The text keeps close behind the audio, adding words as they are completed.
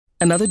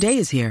Another day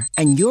is here,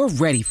 and you're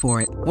ready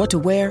for it. What to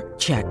wear?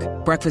 Check.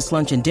 Breakfast,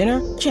 lunch, and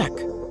dinner? Check.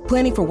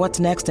 Planning for what's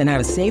next and how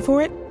to save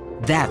for it?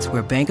 That's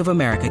where Bank of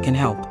America can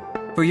help.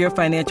 For your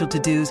financial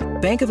to-dos,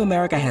 Bank of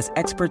America has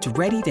experts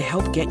ready to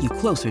help get you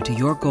closer to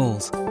your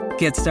goals.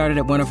 Get started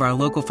at one of our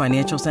local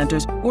financial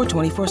centers or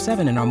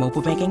 24/7 in our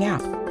mobile banking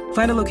app.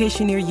 Find a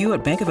location near you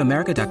at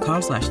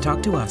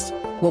bankofamerica.com/talktous.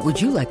 What would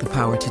you like the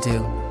power to do?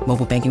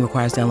 Mobile banking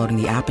requires downloading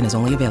the app and is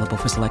only available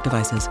for select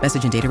devices.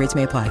 Message and data rates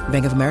may apply.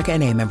 Bank of America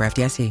N.A., member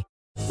FDIC.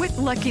 With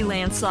Lucky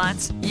Land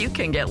Slots, you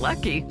can get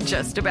lucky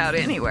just about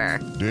anywhere.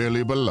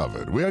 Dearly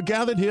beloved, we are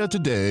gathered here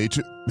today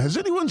to... Has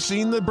anyone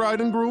seen the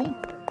bride and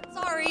groom?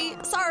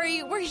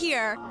 Sorry, we're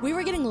here. We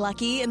were getting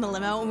lucky in the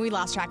limo and we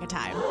lost track of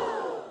time.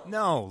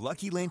 No,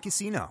 Lucky Land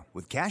Casino,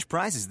 with cash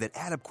prizes that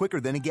add up quicker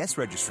than a guest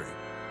registry.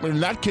 In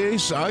that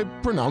case, I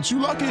pronounce you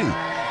lucky.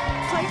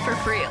 Play for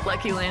free at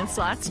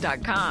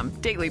LuckyLandSlots.com.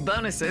 Daily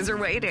bonuses are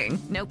waiting.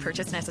 No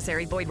purchase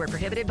necessary. Void where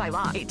prohibited by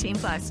law.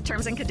 18+.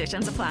 Terms and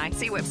conditions apply.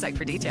 See website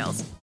for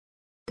details.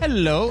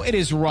 Hello, it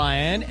is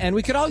Ryan, and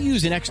we could all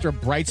use an extra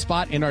bright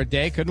spot in our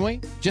day, couldn't we?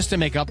 Just to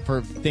make up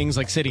for things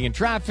like sitting in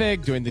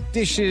traffic, doing the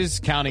dishes,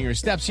 counting your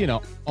steps, you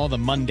know, all the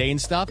mundane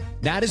stuff.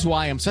 That is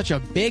why I'm such a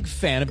big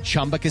fan of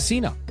Chumba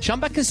Casino.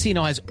 Chumba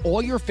Casino has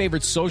all your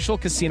favorite social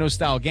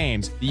casino-style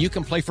games that you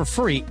can play for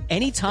free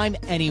anytime,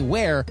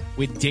 anywhere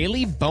with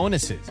daily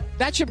bonuses.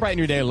 That should brighten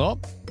your day a little.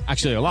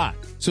 Actually, a lot.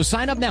 So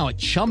sign up now at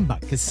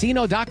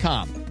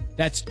ChumbaCasino.com.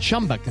 That's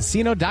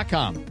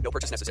ChumbaCasino.com. No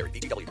purchase necessary.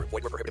 VGW Group.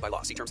 Void where prohibited by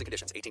law. See terms and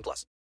conditions.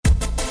 18+.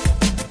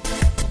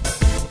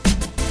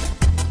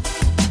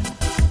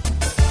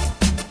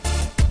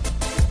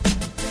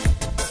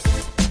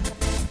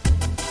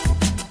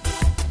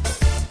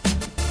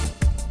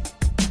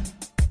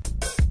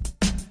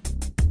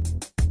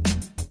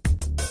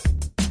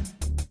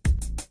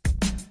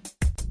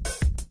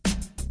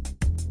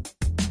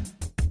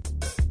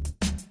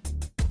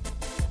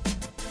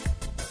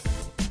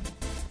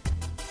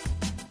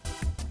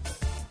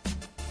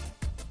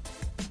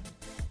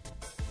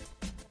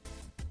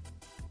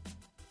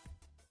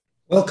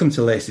 Welcome to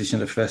the latest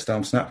edition of the First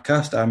Down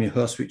Snapcast. I'm your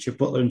host, Richard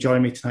Butler, and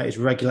joining me tonight is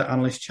regular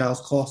analyst Charles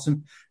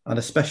Clausen and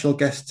a special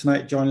guest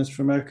tonight joining us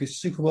from America's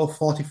Super Bowl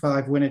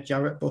 45 winner,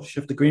 Jarrett Bush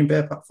of the Green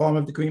Bay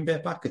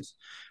Packers.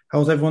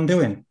 How's everyone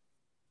doing?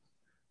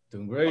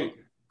 Doing great.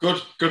 Good,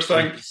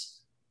 thanks.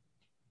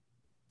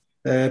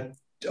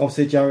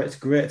 Obviously, Jarrett, it's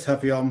great to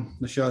have you on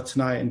the show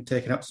tonight and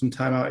taking up some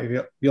time out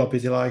of your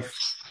busy life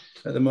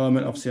at the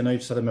moment. Obviously, I know you've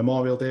just had a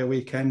Memorial Day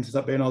weekend. Has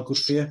that been all good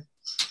for you?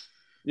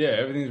 Yeah,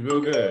 everything's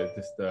real good.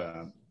 Just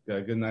got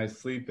a good night's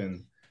sleep,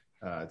 and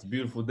it's a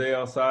beautiful day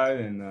outside,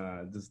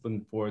 and just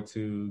looking forward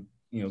to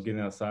getting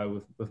outside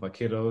with my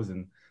kiddos.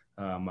 And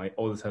my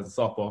oldest has a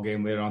softball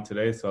game later on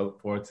today, so I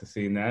look forward to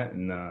seeing that,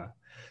 and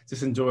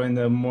just enjoying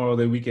the Memorial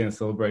Day weekend,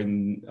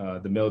 celebrating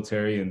the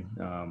military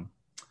and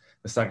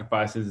the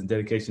sacrifices and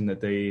dedication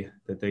that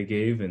they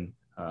gave, and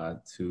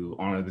to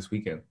honor this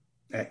weekend.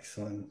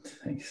 Excellent.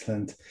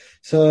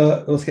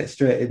 So let's get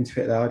straight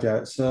into it now,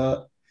 Jarrett.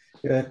 So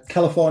you're a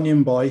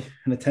Californian boy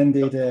and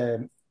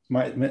attended,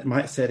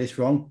 might say this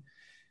wrong,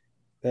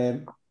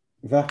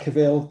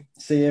 Vacaville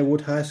C.A.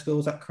 Wood High School,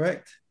 is that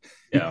correct?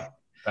 Yeah,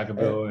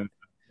 Vacaville and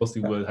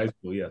mostly Wood High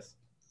School, yes.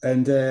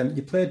 And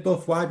you played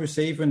both wide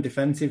receiver and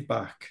defensive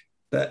back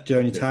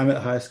during your time at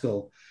high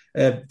school.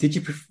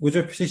 Was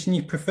there a position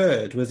you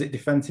preferred? Was it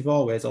defensive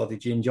always, or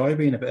did you enjoy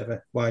being a bit of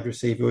a wide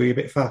receiver? Were you a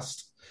bit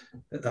fast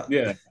at that?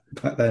 Yeah,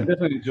 back then? I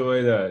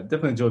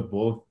definitely enjoyed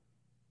both.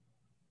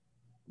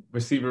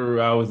 Receiver,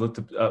 I always looked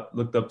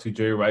up to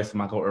Jerry Rice and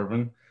Michael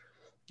Irvin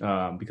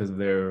because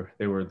they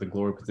were the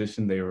glory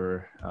position. They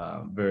were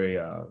very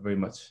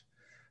much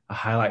a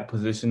highlight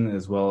position,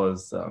 as well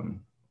as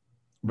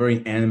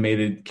very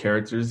animated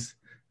characters.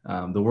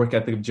 The work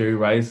ethic of Jerry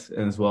Rice,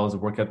 and as well as the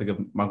work ethic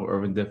of Michael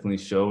Irvin, definitely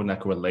showed, and I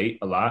could relate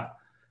a lot.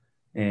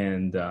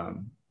 And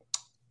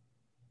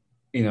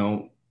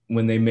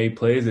when they made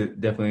plays, it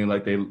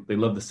definitely they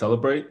loved to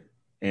celebrate,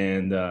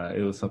 and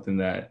it was something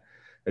that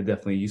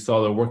definitely you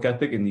saw their work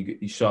ethic, and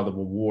you saw the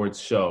rewards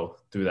show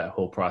through that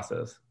whole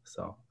process.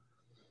 So,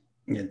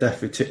 yeah,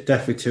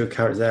 definitely two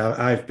characters there.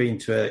 I've been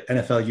to an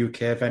NFL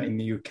UK event in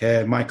the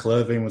UK. Michael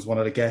Irvin was one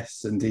of the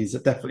guests, and he's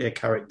definitely a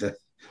character.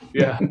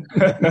 Yeah,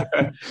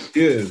 he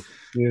is.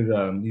 He's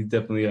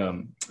definitely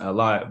has a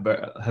lot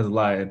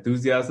of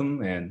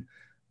enthusiasm, and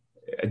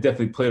it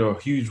definitely played a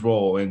huge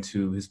role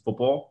into his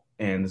football,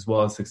 and as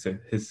well as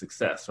his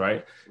success.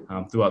 Right,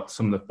 throughout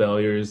some of the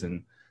failures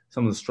and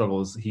some of the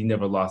struggles, he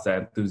never lost that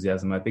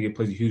enthusiasm. I think it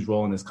plays a huge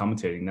role in his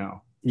commentating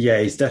now. Yeah,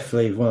 he's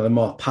definitely one of the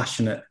more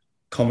passionate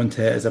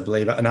commentators, I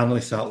believe, an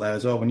analyst out there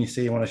as well. When you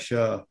see him on a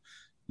show,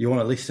 you want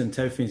to listen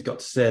to everything he's got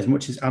to say, as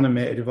much as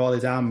animated with all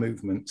his arm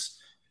movements.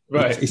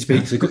 Right. He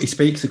speaks a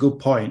good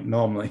point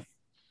normally.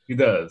 He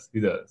does.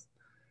 So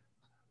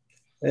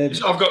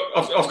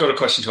I've got a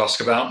question to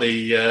ask about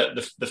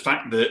the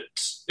fact that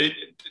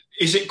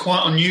is it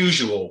quite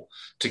unusual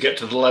to get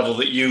to the level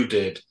that you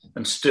did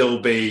and still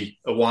be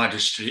a wide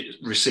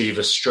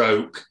receiver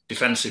stroke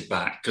defensive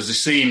back? Because they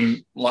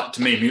seem like,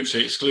 to me,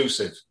 mutually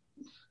exclusive.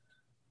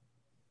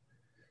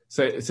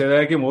 Say that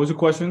again. What was your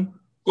question?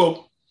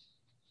 Well,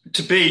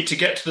 to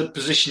get to the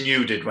position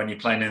you did when you're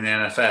playing in the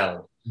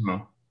NFL,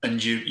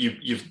 and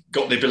you've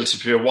got the ability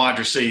to be a wide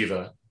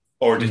receiver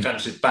or a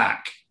defensive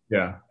back.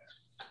 Yeah.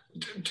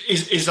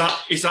 Is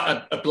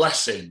that a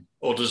blessing,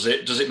 or does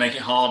it make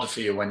it harder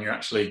for you when you're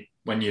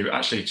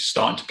actually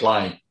starting to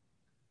play?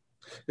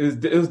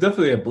 It was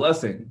definitely a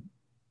blessing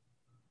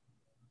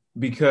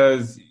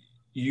because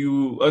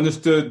you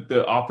understood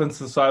the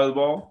offensive side of the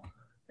ball,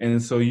 and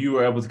so you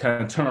were able to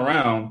kind of turn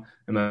around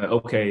and like,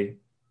 okay,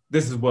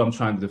 this is what I'm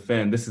trying to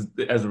defend. This is,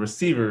 as a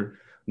receiver,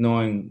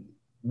 knowing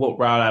what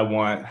route I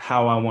want,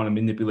 how I want to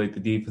manipulate the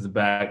defensive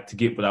back to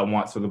get what I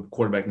want so the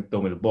quarterback can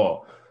throw me the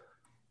ball.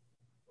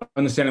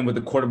 Understanding what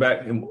the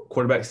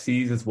quarterback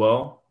sees as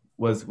well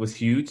was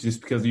huge,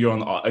 just because you're on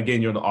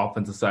the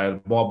offensive side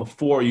of the ball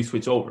before you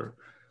switch over.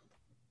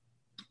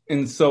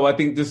 And so I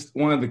think just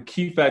one of the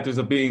key factors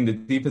of being the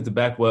defensive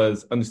back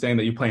was understanding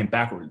that you're playing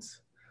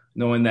backwards,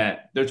 knowing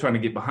that they're trying to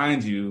get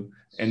behind you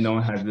and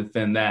knowing how to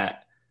defend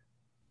that.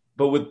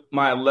 But with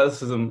my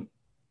athleticism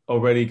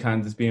already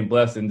kind of just being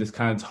blessed and just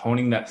kind of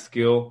honing that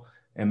skill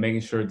and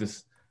making sure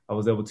I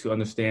was able to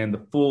understand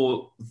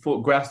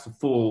grasp the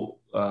full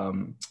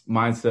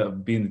mindset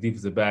of being the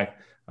defensive back,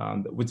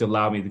 which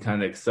allowed me to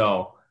kind of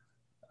excel.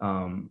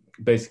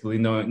 Basically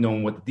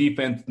knowing what the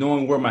defense,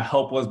 knowing where my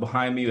help was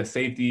behind me, the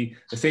safety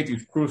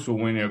is crucial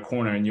when you're a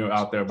corner and you're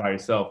out there by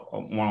yourself,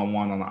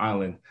 one-on-one on the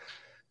island.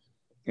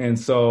 And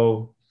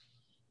so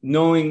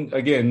knowing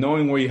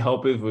where your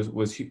help is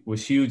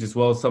was huge, as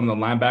well as some of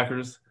the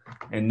linebackers,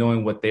 and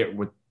knowing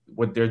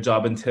what their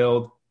job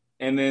entailed.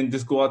 And then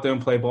just go out there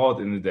and play ball at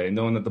the end of the day,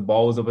 knowing that the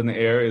ball was up in the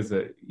air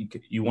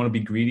you want to be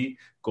greedy,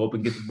 go up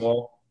and get the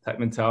ball type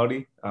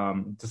mentality.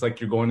 Just like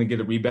you're going to get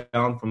a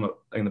rebound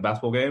in the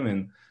basketball game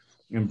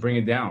and bring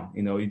it down.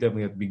 You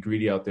definitely have to be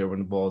greedy out there when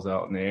the ball's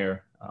out in the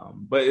air.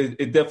 But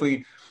it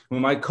definitely,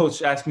 when my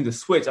coach asked me to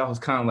switch, I was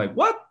kind of like,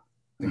 what?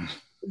 What are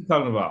you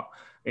talking about?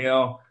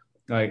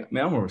 Like,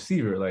 man, I'm a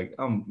receiver. Like,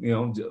 I'm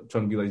trying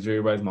to be like Jerry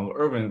Rice, Michael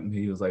Irvin.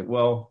 He was like,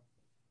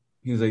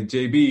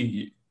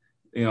 JB,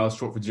 it's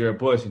short for Jared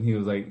Bush. And he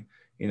was like,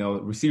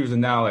 receivers are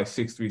now like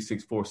 6'3",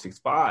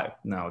 6'4", 6'5"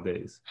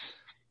 nowadays.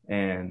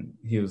 And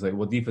he was like,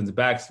 well, defensive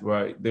backs,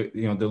 right, they're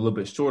a little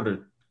bit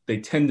shorter. They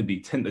tend to be.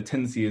 The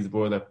tendency is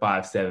where they're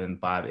 5'7",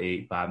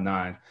 5'8",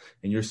 5'9",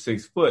 and you're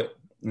 6 foot.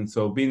 And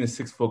so being a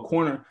 6 foot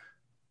corner,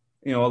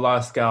 a lot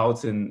of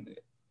scouts and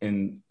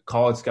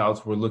college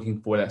scouts were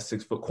looking for that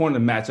 6 foot corner to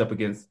match up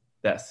against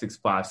that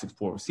 6'5",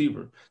 6'4"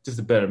 receiver, just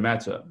a better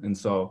matchup. And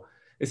so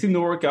it seemed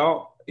to work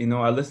out.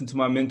 I listened to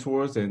my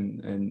mentors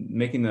and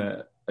making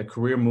a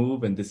career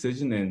move and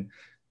decision, and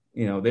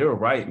they were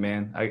right,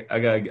 man. I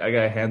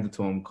got handed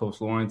to them, Coach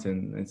Lawrence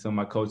and some of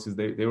my coaches.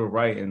 They were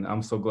right, and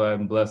I'm so glad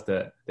and blessed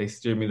that they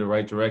steered me the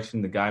right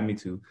direction to guide me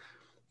to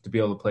be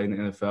able to play in the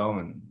NFL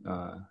and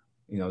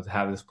to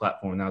have this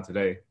platform now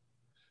today.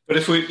 But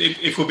if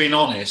we're being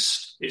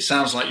honest, it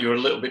sounds like you were a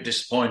little bit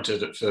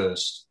disappointed at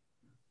first.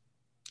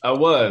 I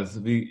was,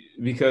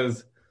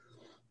 because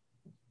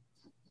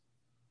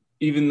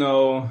even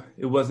though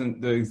it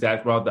wasn't the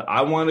exact route that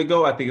I wanted to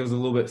go, I think it was a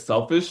little bit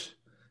selfish.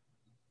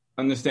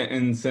 Understand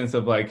in the sense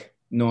of like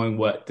knowing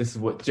this is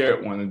what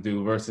Jarrett wanted to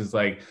do versus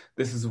like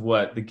this is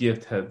what the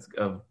gift has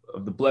of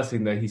the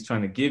blessing that he's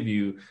trying to give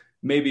you.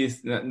 Maybe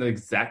it's not the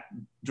exact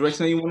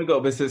direction that you want to go,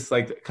 but it's just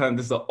like kind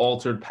of this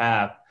altered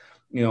path,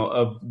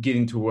 of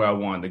getting to where I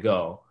wanted to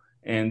go.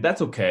 And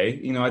that's okay.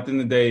 At the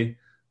end of the day,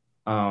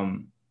 I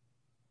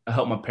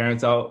helped my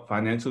parents out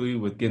financially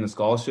with getting a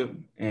scholarship,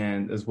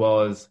 and as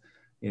well as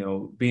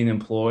being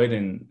employed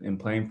and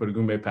playing for the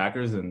Green Bay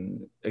Packers,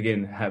 and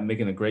again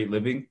making a great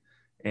living.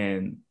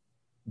 And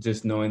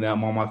just knowing that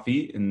I'm on my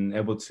feet and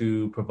able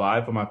to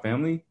provide for my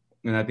family.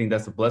 And I think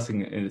that's a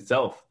blessing in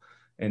itself.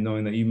 And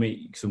knowing that you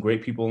meet some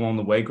great people along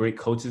the way, great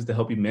coaches to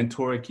help you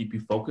mentor and keep you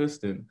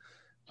focused. And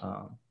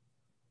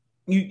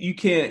you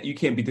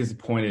can't be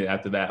disappointed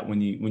after that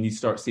when you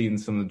start seeing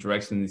some of the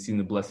directions and seeing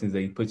the blessings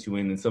that he puts you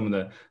in, and some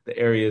of the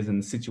areas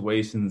and the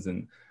situations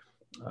and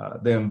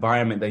the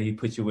environment that he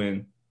puts you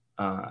in.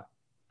 I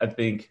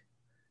think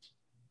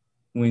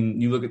when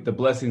you look at the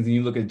blessings and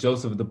you look at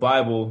Joseph of the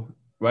Bible,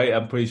 right?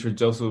 I'm pretty sure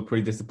Joseph was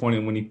pretty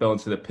disappointed when he fell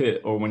into the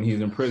pit or when he was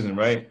in prison,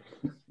 right?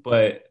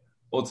 But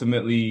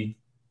ultimately,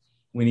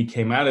 when he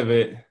came out of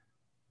it,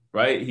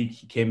 right, he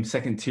came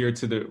second tier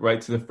to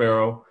the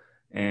Pharaoh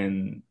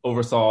and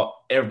oversaw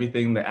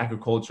everything, the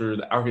agriculture,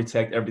 the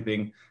architect,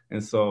 everything.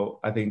 And so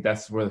I think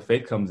that's where the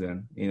faith comes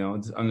in,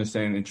 just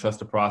understanding and trust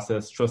the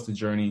process, trust the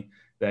journey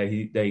that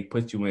he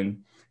puts you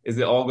in. Is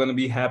it all going to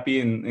be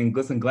happy and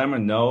glitz and glamour?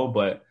 No,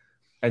 but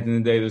at the end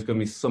of the day, there's going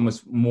to be so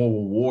much more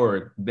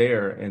reward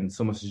there and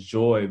so much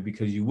joy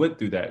because you went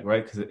through that,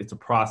 right? Because it's a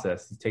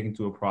process. It's taken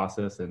through a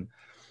process, and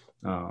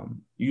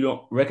you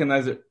don't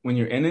recognize it when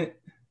you're in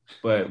it,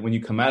 but when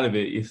you come out of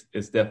it,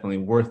 it's definitely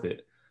worth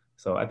it.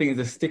 So I think it's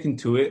just sticking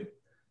to it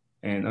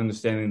and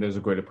understanding there's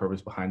a greater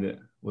purpose behind it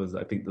was,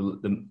 I think,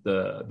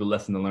 the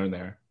lesson to learn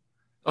there.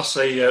 That's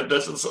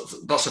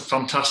a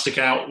fantastic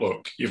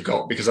outlook you've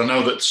got, because I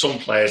know that some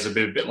players have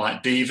been a bit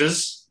like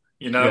divas.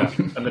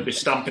 and they'd be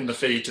stamping the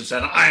feet and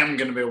saying, I am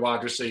going to be a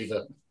wide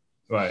receiver.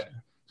 Right.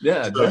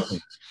 Yeah,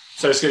 definitely.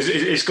 So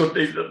it's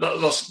good.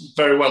 That's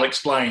very well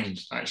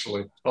explained,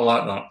 actually. I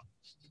like that.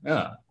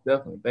 Yeah,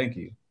 definitely. Thank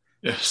you.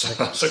 Yes,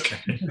 that's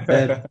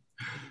okay.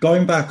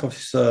 Going back,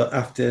 obviously,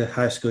 after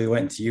high school, you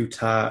went to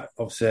Utah.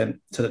 Obviously,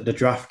 the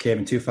draft came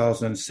in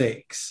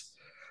 2006.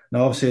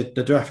 Now, obviously,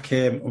 the draft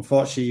came.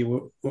 Unfortunately,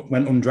 you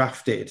went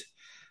undrafted.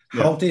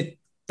 Yeah. How did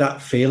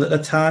that feel at the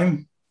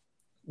time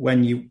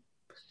when you?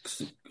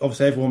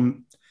 Obviously,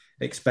 everyone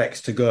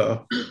expects to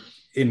go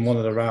in one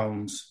of the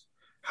rounds.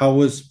 How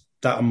was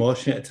that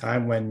emotion at a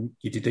time when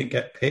you didn't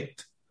get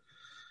picked?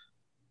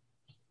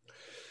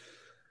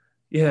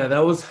 Yeah,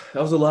 that was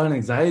a lot of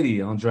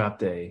anxiety on draft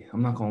day.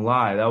 I'm not gonna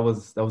lie, that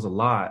was a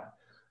lot.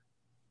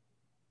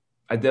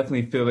 I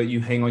definitely feel that you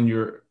hang on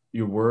your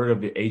word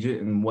of your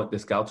agent and what the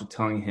scouts are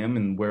telling him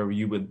and where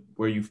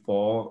you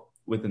fall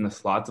within the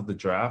slots of the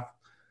draft.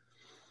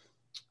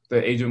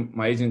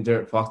 My agent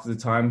Derek Fox at the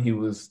time, he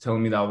was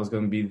telling me that I was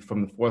going to be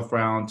from the 4th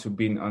round to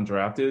being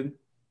undrafted.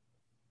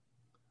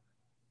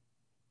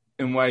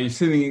 And while you're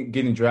sitting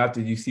getting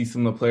drafted, you see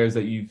some of the players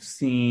that you've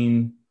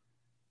seen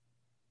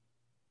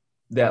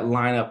that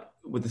line up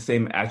with the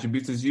same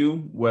attributes as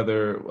you,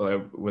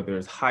 whether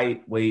it's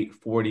height, weight,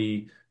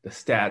 40, the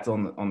stats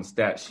on the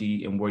stat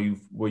sheet, and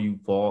where you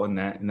fall in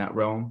that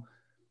realm.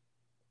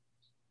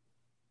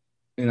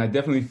 And I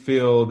definitely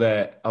feel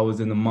that I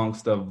was in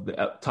amongst of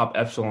the top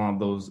echelon of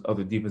those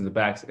other defensive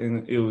backs,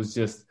 and it was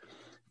just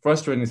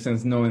frustrating in the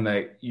sense knowing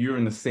that you're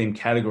in the same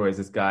category as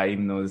this guy,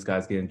 even though this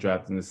guy's getting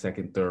drafted in the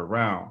 2nd, 3rd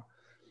round.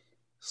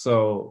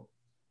 So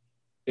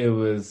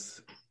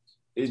this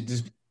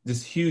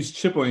huge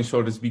chip on your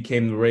shoulders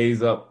became to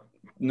raise up,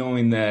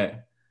 knowing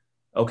that,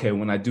 okay,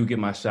 when I do get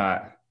my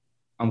shot,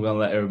 I'm going to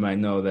let everybody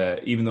know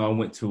that even though I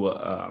went to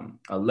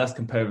a less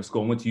competitive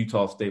school, I went to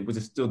Utah State, which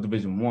is still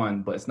Division I,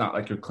 but it's not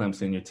like your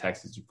Clemson, your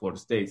Texas, your Florida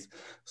States.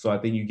 So I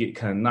think you get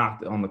kind of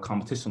knocked on the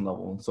competition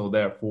level. And so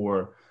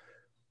therefore,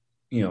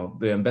 the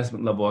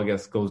investment level, I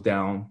guess, goes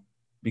down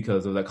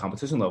because of that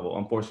competition level.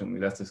 Unfortunately,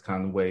 that's just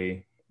kind of the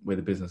way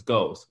the business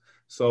goes.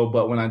 So,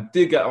 but when I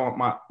did get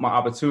my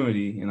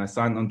opportunity and I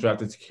signed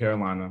undrafted to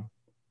Carolina,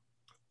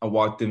 I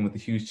walked in with a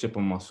huge chip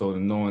on my shoulder,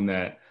 knowing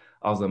that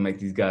I was going to make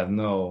these guys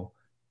know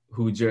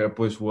who Jared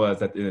Bush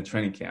was at the end of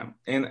training camp.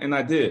 And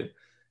I did.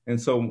 And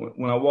so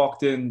when I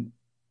walked in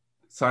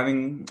I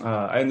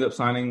ended up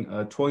signing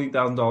a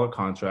 $20,000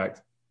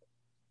 contract.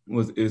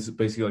 Is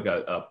basically like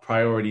a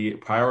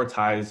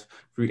prioritized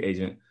free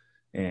agent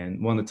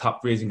and one of the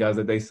top free agent guys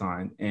that they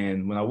signed.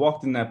 And when I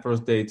walked in that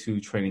first day to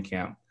training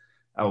camp,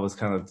 I was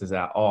kind of just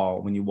at awe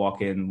when you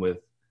walk in with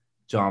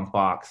John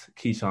Fox,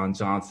 Keyshawn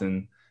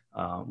Johnson,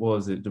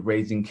 the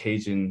Raging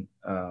Cajun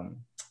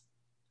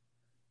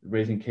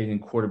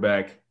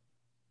quarterback.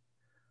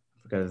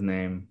 I forgot his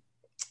name,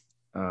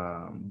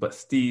 but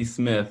Steve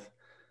Smith.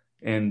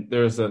 And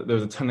there's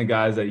a ton of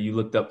guys that you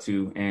looked up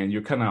to, and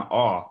you're kind of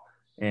awe,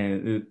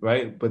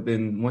 right? But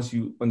then once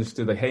you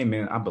understood, like, hey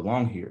man, I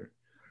belong here.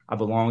 I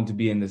belong to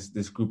be in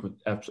this group of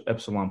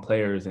epsilon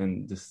players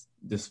and this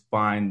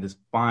fine group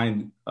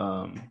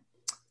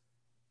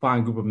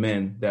of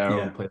men that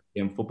are play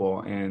in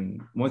football.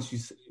 And once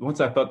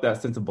I felt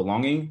that sense of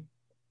belonging,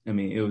 I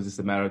mean, it was just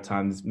a matter of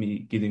time, just me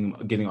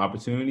getting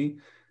opportunity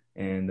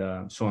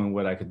and showing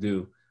what I could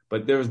do.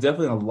 But there was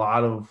definitely a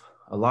lot of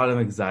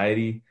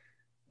anxiety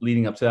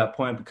leading up to that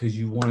point because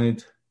you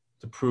wanted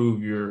to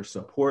prove your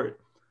support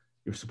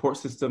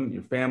system,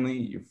 your family,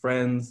 your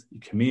friends, your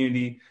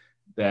community,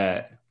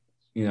 that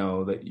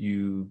that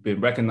you've been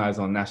recognized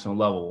on a national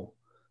level,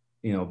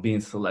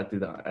 being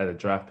selected at a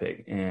draft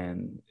pick.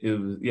 And it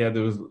was,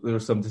 there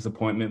was some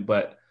disappointment,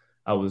 but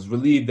I was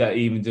relieved that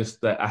even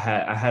just that I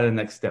had a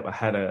next step. I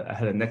had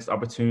a next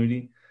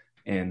opportunity,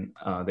 and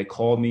they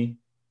called me,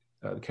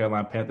 the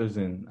Carolina Panthers,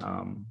 and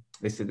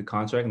they said the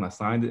contract, and I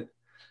signed it.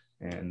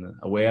 And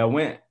away I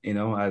went.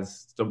 I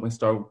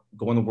started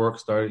going to work,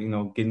 started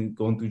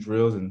going through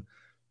drills and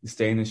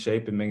staying in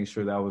shape and making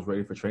sure that I was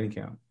ready for training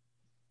camp.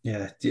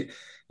 Yeah,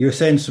 you were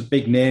saying some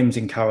big names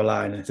in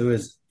Carolina. There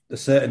was a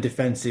certain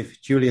defensive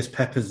Julius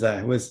Peppers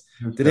there.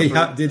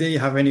 Did he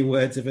have any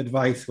words of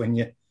advice when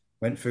you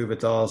went through the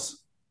doors?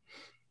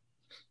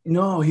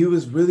 No, he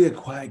was really a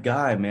quiet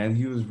guy, man.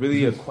 He was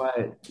really a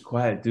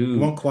quiet dude. He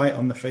wasn't quiet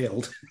on the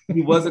field.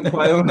 He wasn't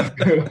quiet on the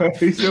field.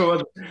 He sure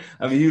wasn't.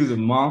 I mean, he was a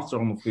monster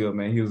on the field,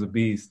 man. He was a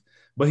beast.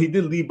 But he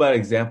did lead by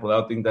example.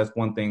 I think that's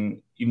one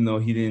thing, even though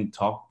he didn't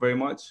talk very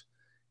much,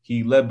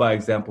 he led by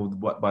example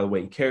by the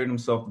way he carried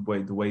himself,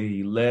 the way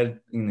he led.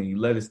 He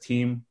led his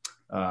team,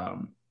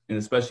 and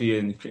especially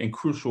in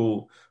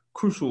crucial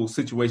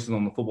situations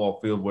on the football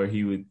field where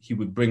he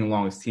would bring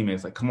along his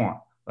teammates, like, come on,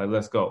 like,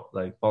 let's go,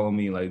 like, follow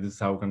me, like, this is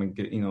how we're gonna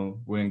get,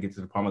 we're gonna get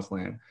to the promised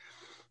land.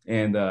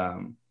 And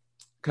kind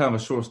of a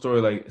short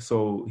story, like,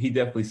 so he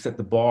definitely set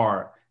the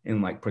bar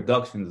in like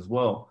productions as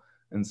well.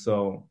 And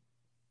so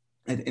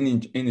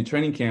in the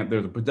training camp,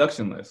 there's a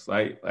production list,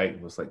 right? Like,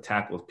 it was like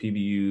tackles,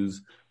 PBUs,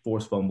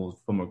 forced fumbles,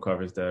 fumble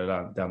recoveries that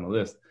are down the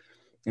list.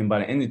 And by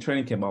the end of the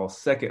training camp, I was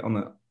second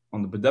on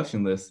the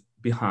production list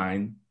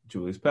behind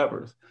Julius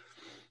Peppers.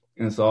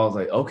 And so I was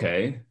like,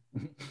 okay,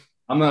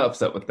 I'm not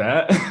upset with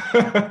that.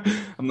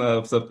 I'm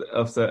not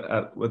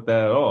upset with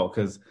that at all,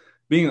 because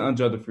being an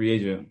undrafted free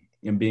agent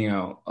and being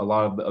out a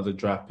lot of the other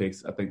draft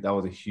picks, I think that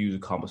was a huge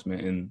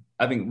accomplishment. And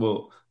I think,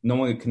 no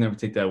one can never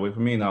take that away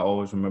from me, and I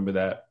always remember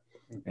that.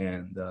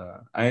 And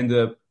I ended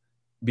up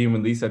being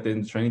released at the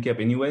end of training camp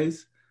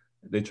anyways.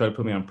 They tried to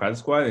put me on practice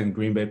squad, and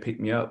Green Bay picked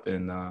me up,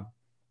 and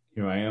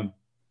here I am.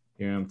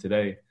 Here I am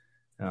today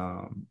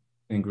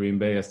in Green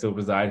Bay. I still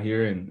reside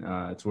here, and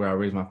it's where I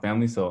raised my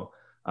family. So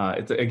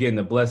it's, again,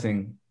 the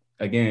blessing,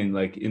 again,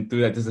 like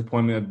through that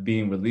disappointment of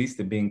being released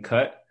and being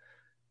cut.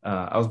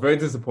 I was very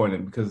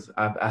disappointed because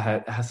I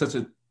had such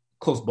a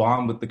close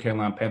bond with the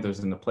Carolina Panthers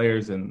and the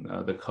players and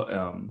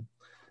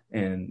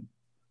and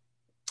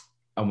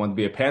I wanted to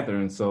be a Panther.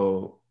 And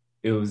so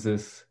it was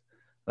this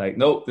like,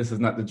 nope, this is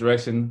not the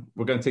direction.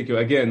 We're going to take you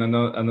again in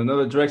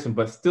another direction,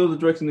 but still the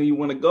direction that you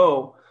want to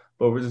go.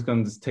 But we're just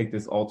going to just take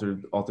this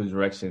altered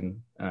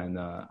direction, and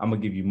I'm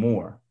going to give you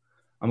more.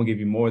 I'm going to give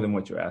you more than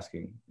what you're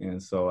asking.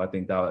 And so I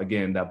think that,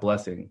 again, that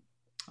blessing,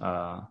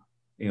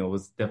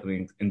 was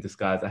definitely in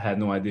disguise. I had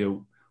no idea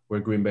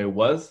where Green Bay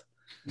was.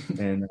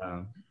 And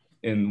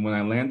when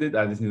I landed,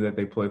 I just knew that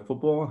they played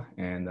football.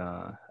 And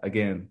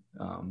again,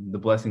 the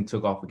blessing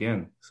took off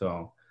again.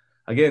 So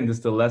again,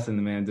 just the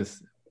lesson, man,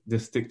 just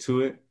stick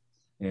to it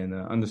and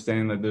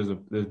understand that there's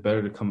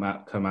better to come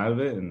out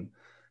of it,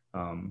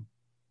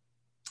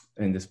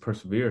 and just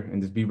persevere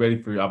and just be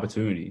ready for your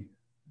opportunity.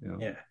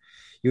 Yeah.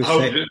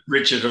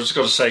 Richard, I've just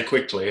got to say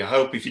quickly, I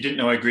hope if you didn't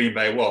know where Green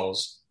Bay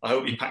was, I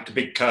hope you packed a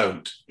big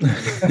coat.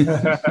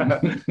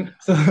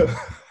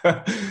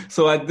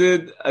 So I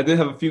did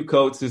have a few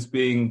coats just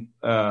being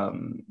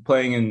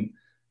playing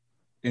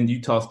in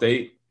Utah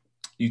State.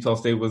 Utah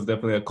State was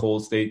definitely a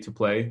cold state to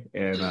play,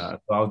 and so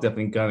I was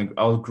definitely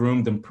I was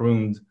groomed and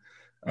pruned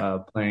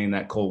playing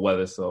that cold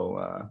weather.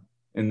 So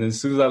and then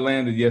as soon as I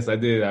landed, yes, I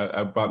did.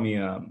 I brought me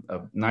a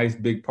nice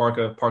big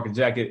parka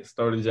jacket,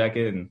 starter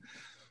jacket, and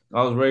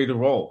I was ready to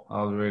roll.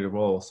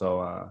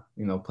 So,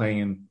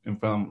 playing in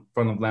front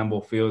of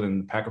Lambeau Field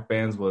and Packer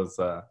fans was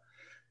a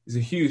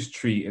huge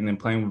treat. And then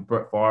playing with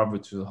Brett Favre,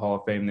 which is a Hall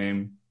of Fame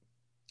name,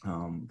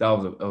 that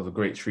was a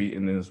great treat.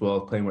 And then as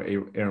well as playing with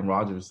Aaron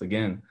Rodgers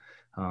again,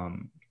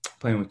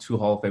 playing with two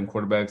Hall of Fame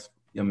quarterbacks.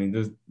 I mean,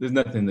 there's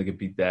nothing that could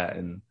beat that.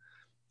 And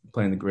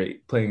playing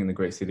in the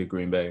great city of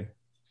Green Bay.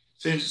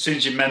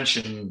 Since you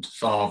mentioned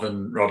Favre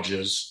and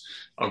Rodgers,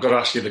 I've got to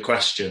ask you the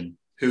question: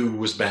 who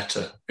was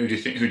better? Who do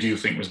you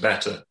think was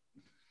better?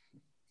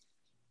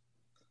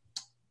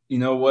 You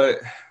know what?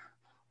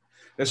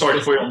 Sorry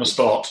to put you on the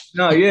spot.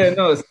 No,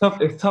 it's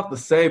tough. It's tough to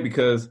say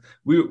because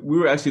we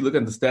were actually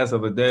looking at the stats the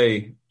other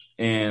day,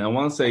 and I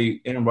want to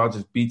say Aaron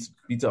Rodgers beats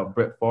out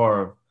Brett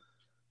Favre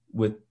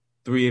with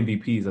 3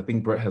 MVPs. I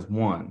think Brett has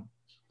 1,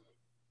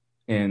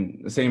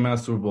 and the same amount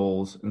of Super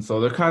Bowls, and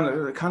so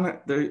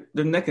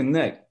they're neck and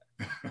neck.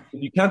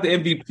 If you count the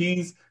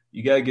MVPs,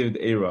 you gotta give it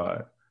to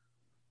A-Rod.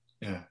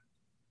 Yeah.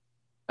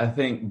 I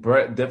think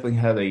Brett definitely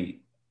had a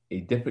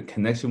different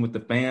connection with the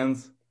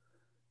fans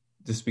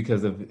just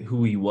because of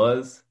who he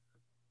was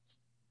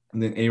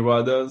than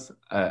A-Rod does.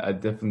 I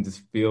definitely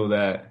just feel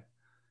that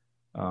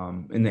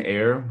in the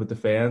air with the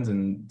fans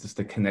and just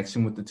the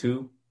connection with the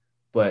two.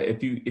 But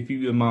if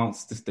you amount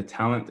just the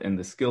talent and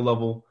the skill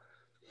level,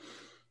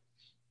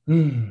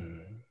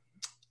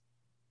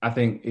 I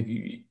think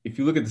if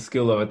you look at the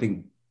skill level, I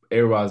think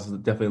A-Rod is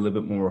definitely a little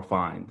bit more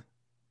refined.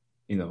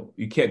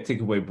 You can't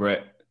take away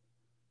Brett's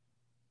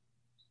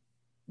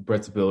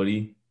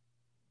ability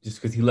just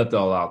because he left it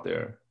all out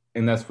there,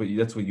 and that's what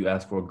you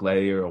ask for: a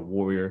gladiator, a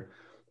warrior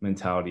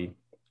mentality.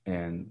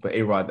 But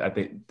A-Rod, I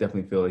think,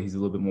 definitely feel that he's a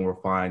little bit more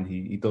refined.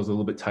 He throws a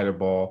little bit tighter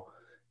ball,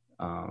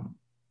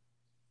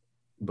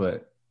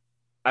 but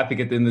I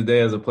think at the end of the day,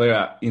 as a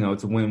player,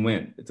 it's a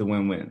win-win. It's a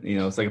win-win.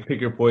 It's like a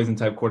pick your poison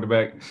type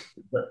quarterback,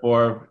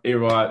 or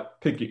A-Rod,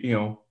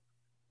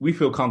 we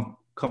feel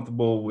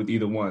comfortable with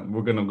either one.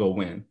 We're gonna go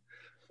win,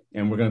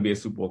 and we're gonna be a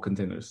Super Bowl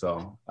contender.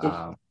 So.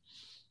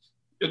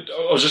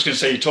 I was just going to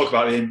say, you talk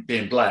about him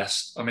being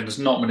blessed. I mean, there's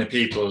not many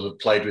people who have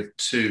played with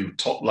 2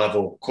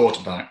 top-level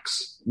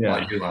quarterbacks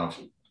like you have.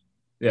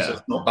 Yeah. So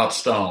it's not a bad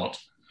start.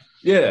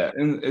 Yeah,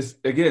 and it's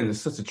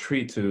such a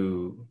treat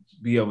to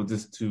be able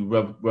just to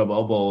rub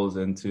elbows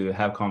and to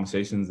have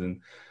conversations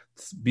and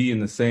be in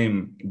the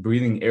same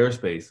breathing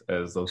airspace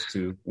as those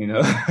two.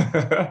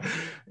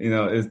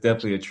 It's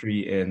definitely a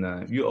treat.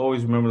 And you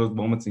always remember those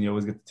moments, and you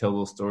always get to tell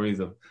those stories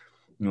of,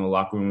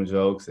 locker room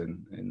jokes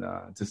and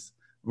just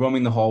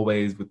roaming the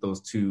hallways with those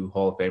 2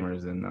 Hall of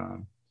Famers.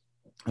 And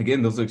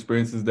again, those are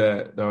experiences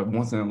that are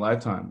once in a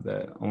lifetime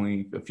that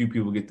only a few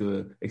people get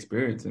to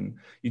experience. And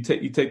you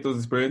take those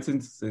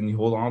experiences and you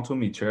hold on to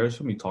them, you cherish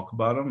them, you talk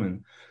about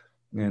them,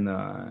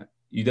 and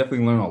you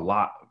definitely learn a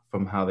lot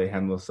from how they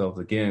handle themselves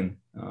again.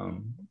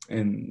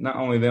 And not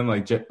only them,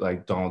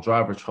 like Donald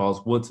Driver,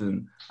 Charles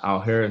Woodson, Al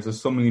Harris,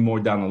 there's so many more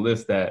down the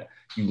list that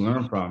you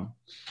learn from,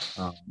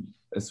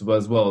 as well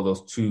as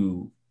those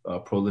 2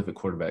 prolific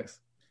quarterbacks.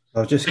 I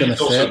was just going to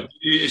say,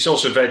 it's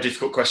also a very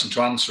difficult question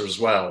to answer as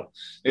well.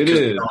 It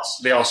is.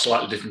 They are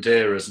slightly different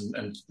eras,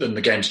 and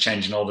the game's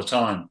changing all the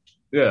time.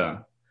 Yeah,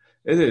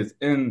 it is.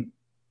 And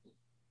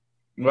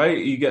right,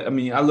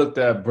 I looked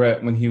at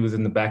Brett when he was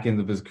in the back end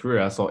of his career.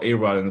 I saw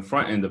A-Rod in the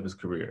front end of his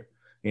career,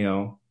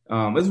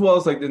 as well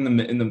as like in the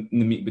meat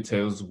and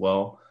potatoes as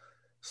well.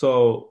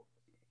 So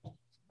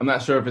I'm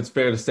not sure if it's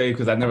fair to say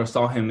because I never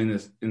saw him in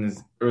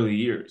his early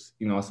years.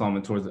 I saw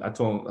him I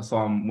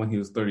saw him when he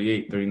was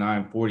 38,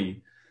 39,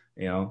 40.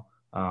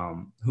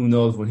 Who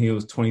knows when he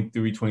was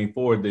 23,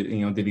 24?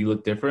 Did he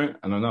look different?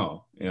 I don't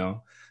know.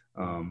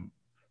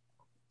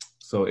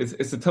 So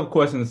it's a tough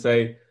question to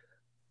say.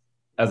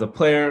 As a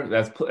player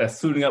that's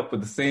suiting up with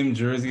the same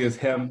jersey as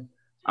him,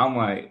 I'm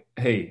like,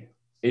 hey,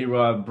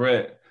 A-Rod,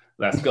 Brett,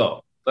 let's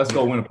go. Let's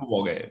go win a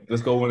football game.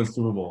 Let's go win a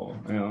Super Bowl.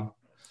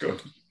 Good.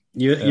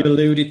 You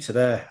alluded to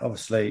there,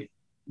 obviously,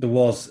 there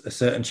was a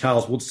certain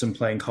Charles Woodson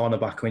playing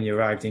cornerback when you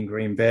arrived in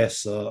Green Bay.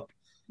 So,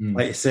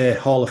 like you say,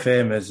 Hall of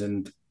Famers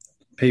and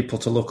people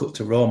to look up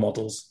to role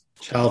models.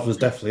 Charles was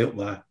definitely up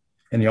there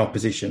in the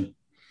opposition.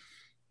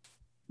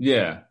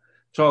 Yeah.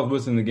 Charles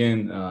Woodson,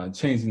 again,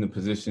 changing the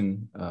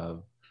position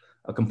of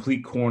a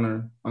complete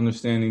corner,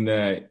 understanding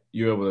that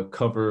you're able to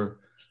cover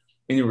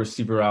any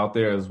receiver out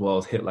there as well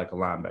as hit like a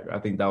linebacker. I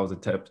think that was the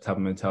type of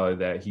mentality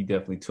that he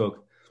definitely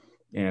took.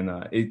 And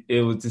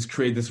it would just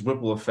create this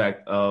ripple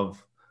effect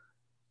of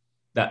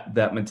that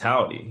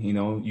mentality.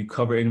 You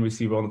cover any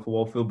receiver on the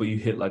football field, but you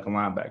hit like a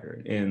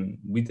linebacker. And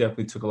we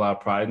definitely took a lot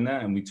of pride in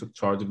that, and we took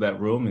charge of that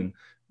room and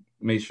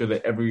made sure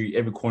that every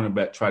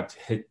cornerback tried to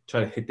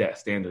hit that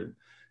standard.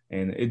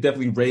 And it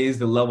definitely raised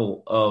the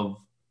level of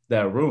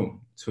that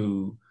room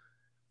to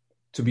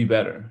be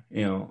better,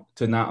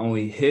 to not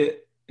only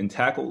hit and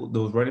tackle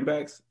those running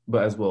backs,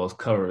 but as well as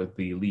cover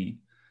the elite.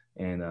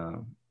 And,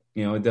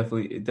 it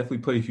definitely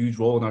played a huge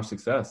role in our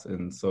success.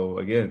 And so,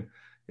 again,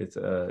 it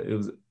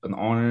was an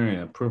honor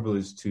and a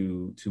privilege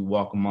to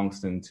walk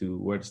amongst and to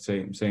wear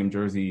the same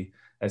jersey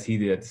as he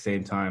did at the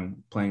same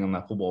time playing on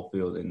that football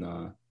field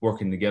and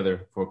working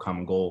together for a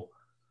common goal.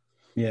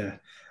 Yeah,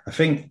 I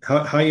think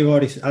how you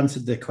already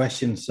answered the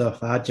question so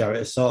far,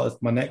 Jarrett, is sort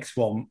of my next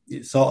one.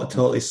 It sort of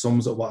totally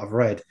sums up what I've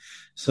read.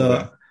 So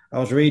yeah. I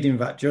was reading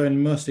that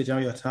during most of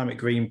your time at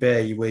Green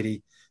Bay, you were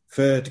the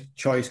third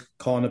choice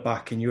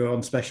cornerback and you were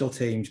on special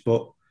teams,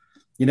 but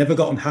you never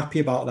got unhappy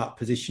about that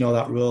position or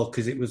that role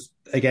because it was,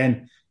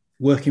 again,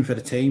 working for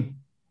the team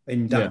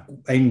and that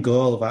end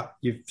goal that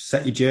you've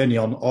set your journey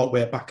on all the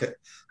way back at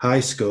high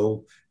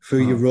school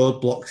through your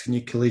roadblocks and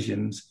your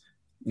collisions.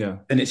 Yeah.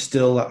 And it's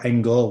still that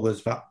end goal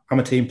was that I'm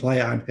a team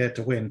player, I'm here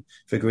to win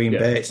for Green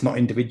Bay. It's not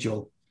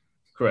individual.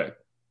 Correct.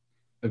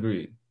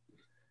 Agreed.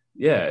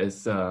 Yeah,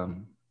 it's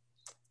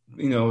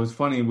it was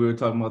funny. We were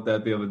talking about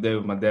that the other day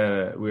with my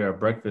dad. We were at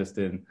breakfast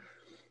and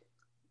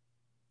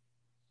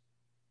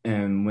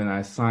when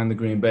I signed the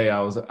Green Bay, I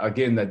was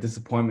again that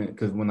disappointment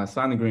because when I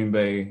signed the Green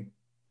Bay,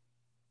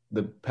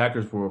 the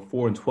Packers were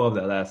 4-12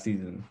 that last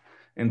season.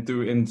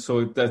 And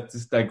so that's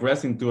just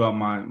digressing throughout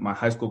my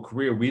high school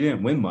career, we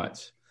didn't win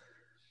much.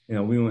 We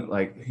went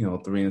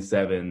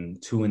 3-7,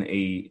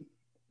 2-8,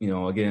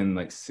 again,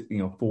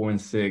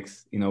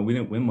 4-6, we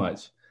didn't win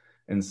much.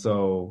 And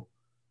so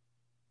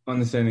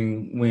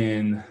understanding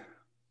when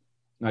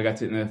I got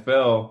to the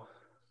NFL,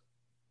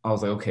 I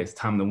was like, okay, it's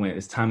time to win.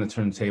 It's time to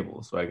turn the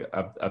tables. Right?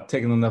 I've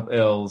taken enough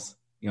L's,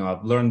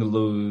 I've learned to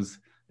lose.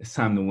 It's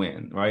time to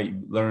win, right?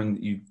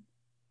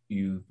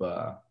 You've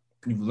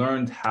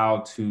learned how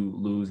to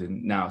lose,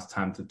 and now it's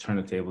time to turn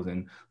the tables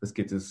and let's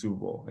get to the Super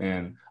Bowl.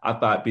 And I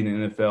thought being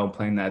in the NFL,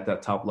 playing at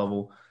that top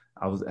level,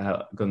 I was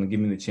going to give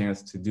me the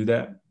chance to do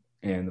that.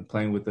 And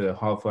playing with the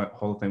Hall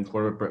of Fame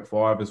quarterback Brett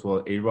Favre as well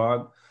as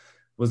A-Rod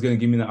was going to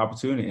give me the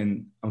opportunity.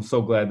 And I'm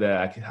so glad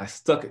that I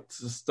stuck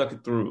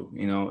it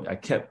through. I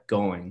kept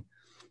going.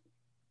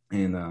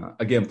 And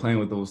again, playing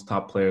with those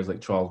top players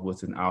like Charles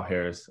Woodson, Al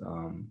Harris,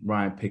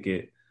 Ryan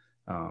Pickett,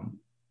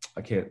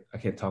 I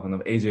can't talk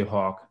enough. AJ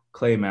Hawk,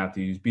 Clay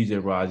Matthews,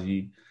 BJ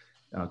Raji,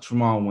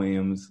 Tramon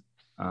Williams.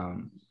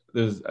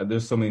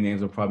 There's so many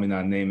names I'm probably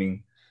not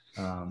naming.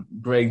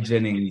 Greg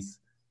Jennings,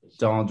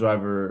 Donald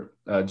Driver,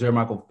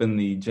 Jermichael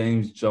Finley,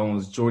 James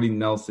Jones, Jordy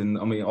Nelson.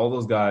 I mean, all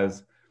those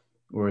guys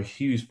were a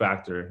huge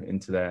factor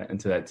into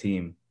that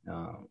team.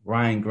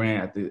 Ryan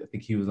Grant, I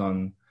think he was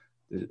on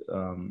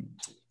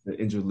the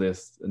injured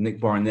list. Nick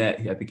Barnett,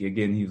 I think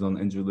again he was on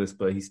the injured list,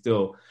 but he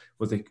still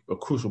was a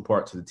crucial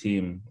part to the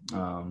team.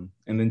 And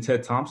then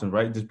Ted Thompson,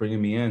 right, just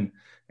bringing me in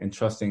and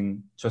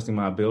trusting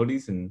my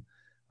abilities and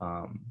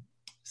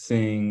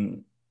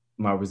seeing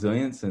my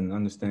resilience and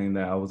understanding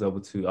that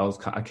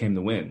I came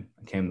to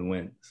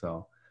win.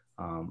 So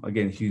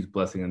again, huge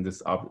blessing and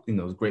just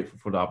was grateful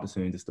for the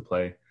opportunity just to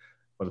play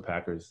for the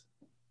Packers.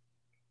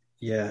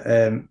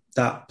 Yeah,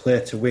 that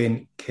play to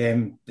win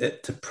came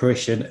to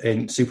fruition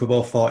in Super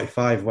Bowl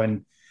 45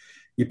 when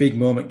your big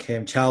moment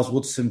came. Charles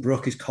Woodson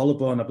broke his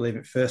collarbone, I believe,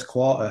 in first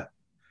quarter.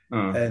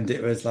 And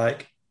it was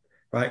like,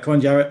 right, come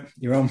on, Jarrett,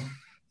 you're on.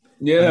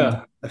 Yeah.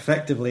 And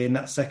effectively, in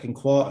that second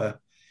quarter,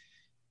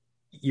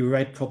 you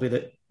read probably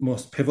the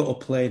most pivotal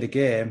play of the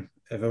game.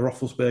 of a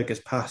Roethlisberger's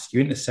pass, you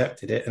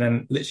intercepted it, and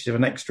then literally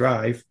the next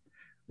drive,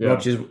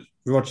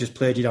 Rodgers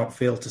played you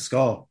downfield to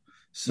score.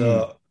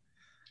 So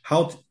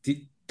how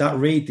did that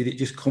read? Did it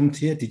just come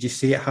to you? Did you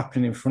see it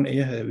happening in front of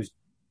you? It was.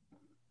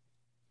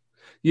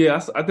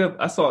 Yeah,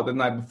 I saw it the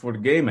night before the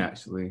game,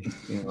 actually,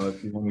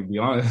 if you want me to be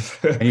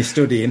honest. And you're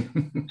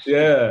studying.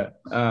 Yeah,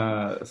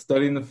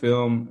 studying the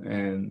film.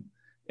 And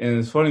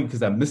it's funny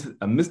because I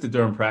missed it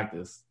during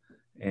practice.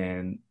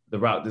 And the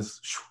route just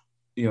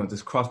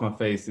crossed my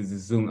face. It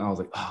just zoomed. I was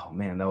like, oh,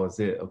 man, that was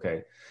it.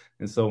 Okay.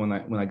 And so when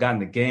I got in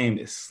the game,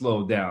 it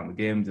slowed down. The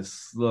game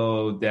just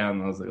slowed down.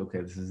 And I was like,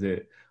 okay, this is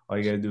it. All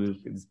you got to do is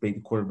just bait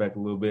the quarterback a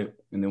little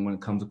bit. And then when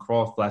it comes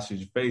across, flashes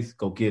your face,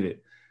 go get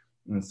it.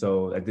 And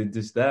so I did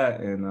just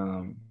that, and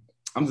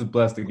I'm just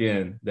blessed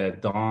again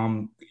that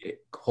Dom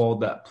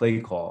called that play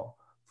call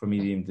for me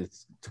to even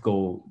to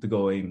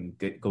go and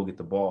go get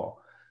the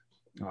ball.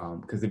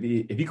 Because if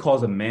he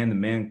calls a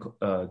man-to-man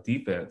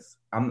defense,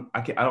 I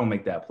don't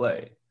make that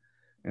play.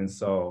 And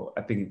so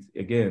I think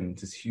again,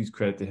 just huge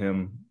credit to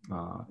him.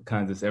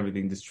 Kind of just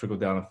everything, just trickle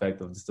down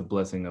effect of just the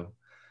blessing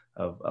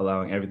of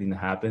allowing everything to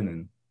happen.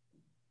 And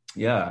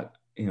yeah.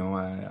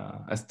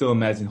 I still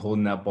imagine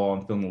holding that ball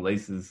and feeling the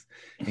laces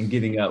and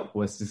getting up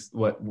with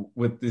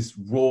this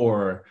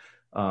roar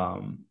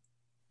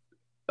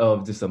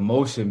of just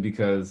emotion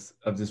because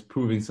of just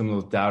proving some of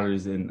those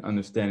doubters and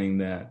understanding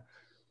that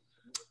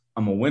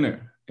I'm a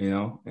winner,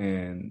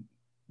 and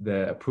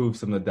that I proved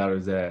some of the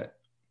doubters that,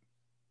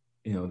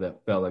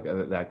 that felt like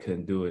that I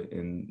couldn't do it,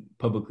 and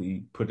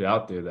publicly put it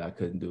out there that I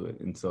couldn't do it.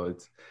 And so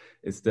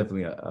it's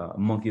definitely a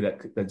monkey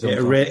that jumps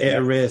it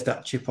erased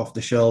that chip off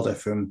the shoulder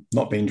from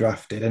not being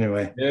drafted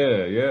anyway.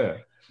 Yeah.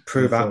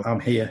 Prove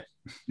I'm here.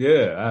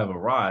 Yeah, I have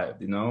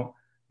arrived,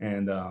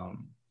 and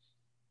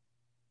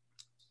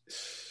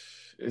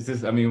it's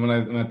just,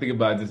 when I think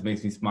about it, it just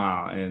makes me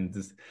smile, and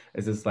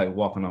it's just like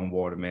walking on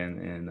water, man.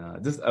 And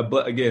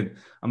but again,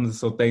 I'm just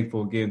so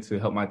thankful again to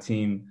help my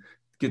team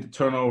get the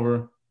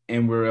turnover,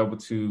 and we're able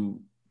to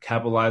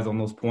capitalize on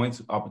those points,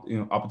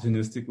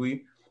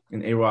 opportunistically.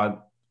 And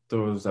A-Rod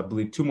throws, I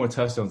believe, 2 more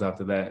touchdowns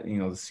after that,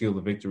 to seal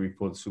the victory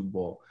for the Super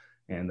Bowl.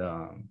 And,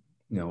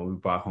 we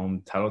brought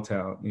home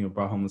Titletown,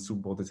 brought home the Super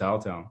Bowl to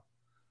Titletown.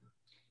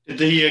 Did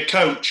the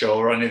coach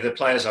or any of the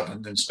players have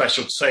anything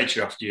special to say to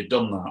you after you'd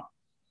done that?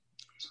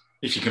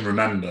 If you can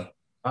remember.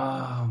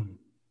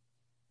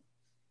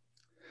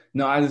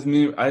 No, I just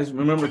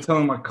remember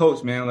telling my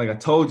coach, man, like, I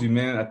told you,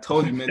 man, I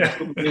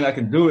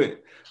can do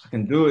it. I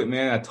can do it,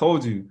 man. I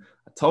told you.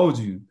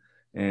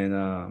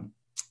 And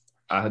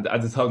I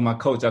just hugged my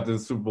coach after the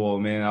Super Bowl,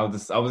 man. I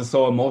was just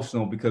so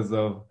emotional because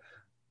of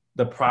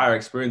the prior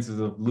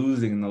experiences of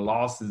losing and the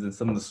losses and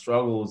some of the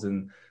struggles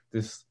and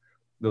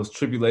those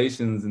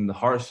tribulations and the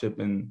hardship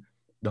and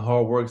the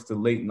hard works, the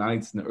late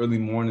nights and the early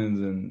mornings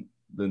and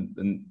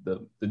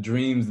the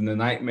dreams and the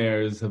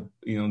nightmares of,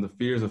 the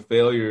fears of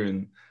failure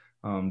and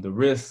the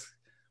risk.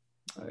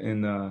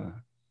 And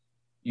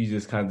you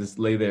just kind of just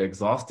lay there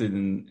exhausted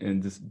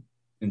and just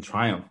in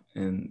triumph.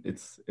 And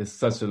it's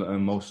such an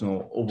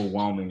emotional,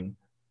 overwhelming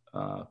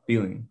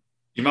feeling.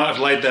 You might have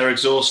laid there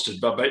exhausted,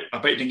 but I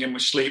bet you didn't get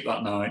much sleep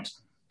that night.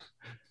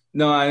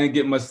 No, I didn't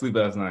get much sleep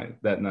that night.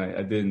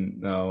 I didn't.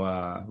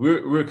 No,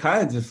 we were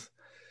kind of just,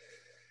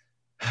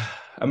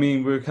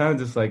 we were kind of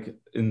just like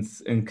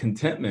in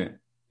contentment,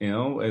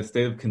 a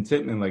state of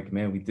contentment. Like,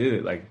 man, we did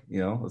it. Like,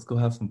 let's go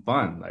have some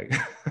fun. Like,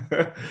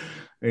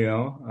 we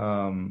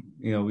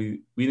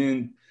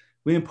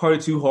didn't party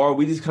too hard.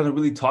 We just kind of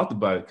really talked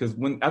about it because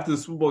after the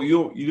Super Bowl,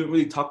 you didn't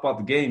really talk about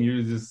the game. You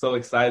were just so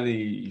excited,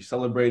 you're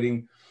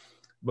celebrating,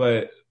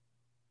 but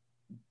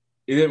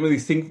it didn't really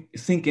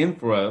sink in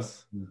for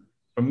us,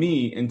 for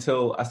me,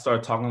 until I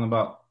started talking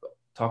about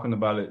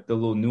it, the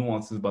little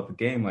nuances about the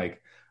game. Like, I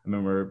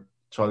remember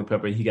Charlie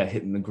Pepper, he got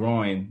hit in the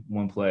groin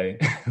one play.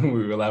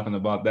 We were laughing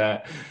about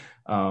that.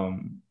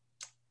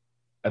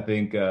 I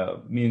think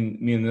me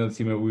and the other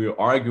teammate, we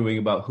were arguing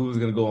about who was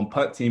going to go on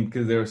punt team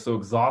because they were so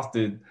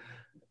exhausted,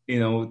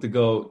 to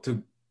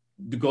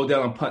go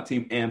down on punt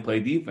team and play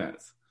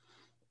defense.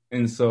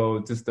 And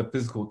so just the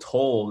physical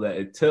toll that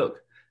it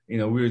took, we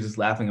were just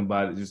laughing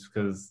about it just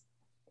because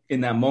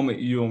in that moment,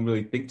 you don't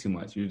really think too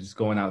much. You're just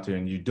going out there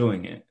and you're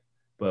doing it.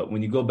 But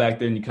when you go back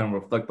there and you kind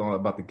of reflect on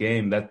about the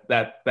game,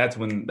 that's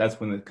when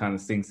it kind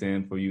of sinks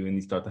in for you, and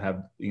you start to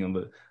have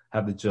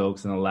have the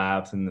jokes and the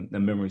laughs and the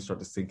memories start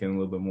to sink in a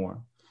little bit more.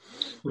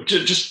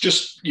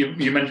 Just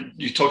you mentioned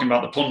you're talking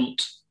about the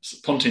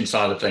punting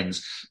side of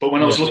things, but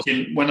when I was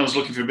looking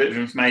for a bit of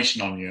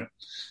information on you,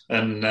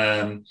 and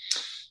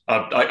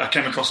I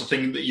came across a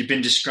thing that you've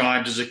been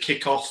described as a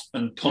kickoff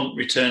and punt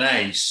return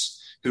ace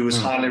who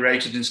was highly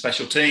rated in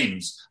special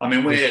teams.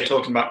 We're here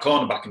talking about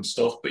cornerback and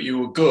stuff, but you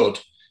were good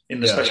in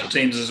the special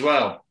teams as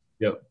well.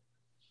 Yep.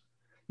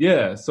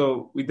 Yeah.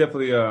 So we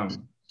definitely, I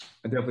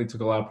definitely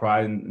took a lot of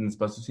pride in the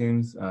special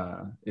teams.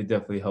 It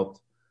definitely helped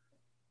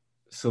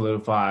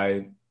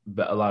solidify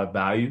a lot of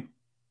value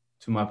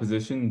to my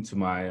position, to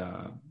my,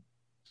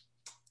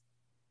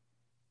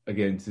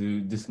 again,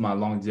 to just my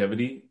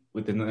longevity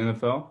within the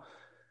NFL.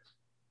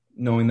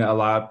 knowing that a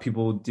lot of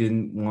people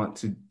didn't want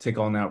to take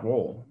on that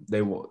role.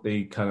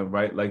 They kind of,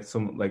 right, I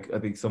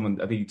think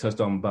you touched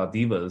on about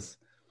divas.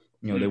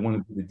 They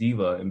wanted to be the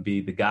diva and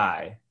be the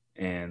guy.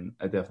 And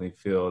I definitely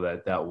feel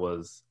that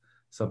was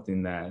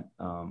something that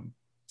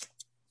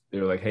they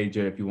were like, hey,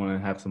 Jerry, if you want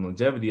to have some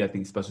longevity, I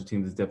think special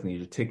teams is definitely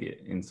your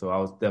ticket. And so I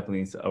was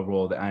definitely a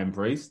role that I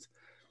embraced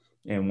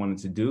and wanted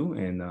to do.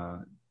 And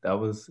that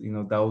was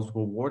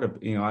rewarded.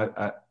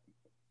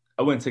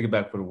 I wouldn't take it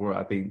back for the world.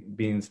 I think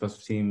being a special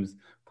teams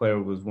player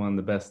was one of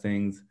the best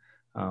things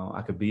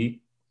I could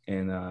be.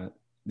 And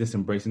just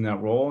embracing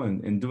that role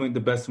and doing the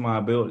best of my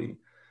ability,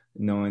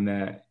 knowing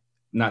that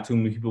not too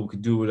many people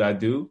could do what I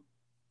do.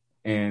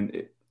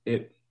 And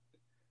it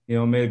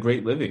made a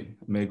great living.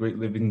 Made a great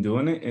living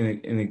doing it,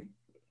 and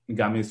it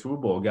got me a Super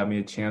Bowl. It got me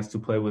a chance to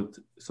play with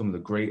some of the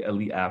great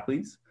elite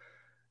athletes,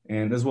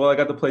 and as well, I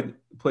got to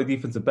play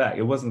defensive back.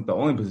 It wasn't the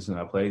only position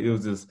I played. It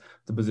was just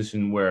the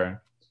position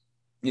where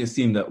it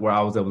seemed that where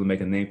I was able to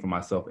make a name for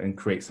myself and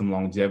create some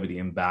longevity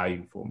and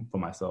value for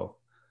myself,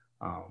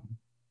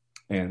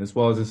 and as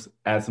well as just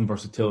add some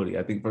versatility.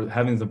 I think for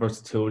having the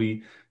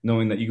versatility,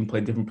 knowing that you can play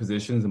different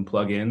positions and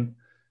plug in.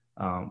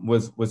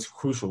 Was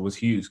crucial, was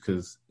huge,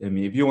 because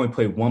if you only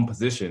play one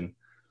position,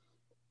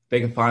 they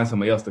can find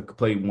somebody else to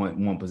play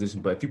one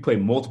position. But if you play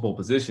multiple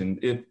positions,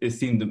 it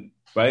seemed to,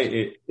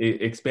 right,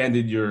 it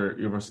expanded your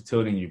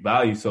versatility and your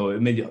value, so it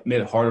made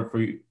it harder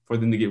for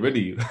them to get rid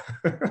of you.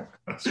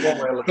 That's one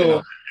way of looking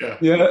at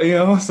it.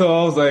 Yeah, so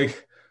I was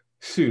like,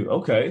 shoot,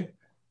 okay.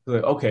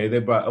 Like, okay,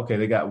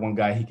 they got one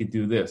guy, he could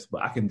do this,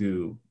 but I can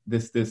do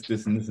this,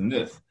 and this, and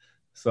this.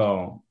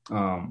 So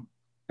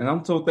and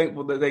I'm so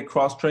thankful that they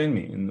cross-trained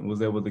me and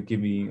was able to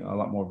give me a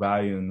lot more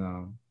value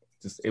and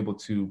just able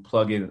to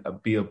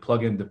be a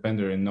plug-in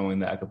defender and knowing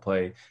that I could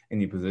play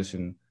any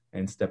position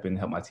and step in and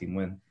help my team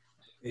win.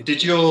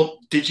 Did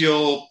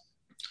your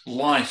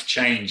life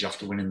change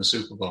after winning the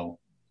Super Bowl?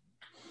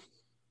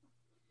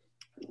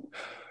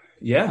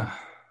 Yeah,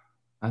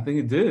 I think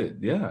it did.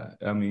 Yeah.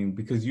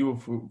 Because you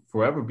will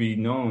forever be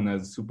known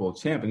as a Super Bowl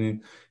champ.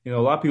 And then, a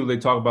lot of people, they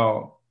talk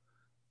about,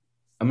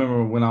 I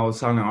remember when I was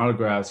signing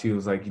autographs, he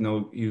was like,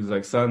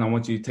 son, I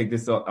want you to take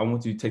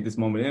this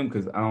moment in,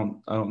 because I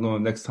don't know the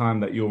next time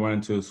that you'll run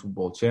into a Super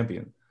Bowl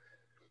champion.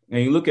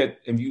 And you look at,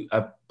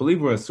 I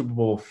believe we're at Super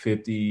Bowl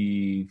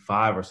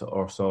 55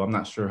 or so. I'm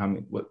not sure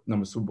what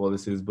number Super Bowl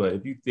this is, but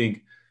if you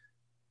think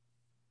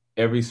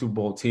every Super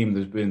Bowl team,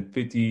 there's been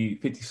 50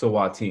 so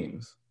odd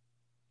teams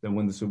that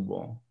win the Super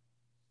Bowl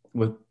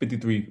with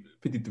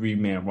 53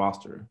 man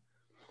roster,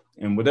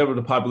 and whatever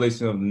the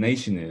population of the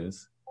nation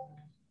is,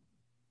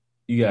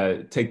 you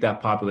gotta take that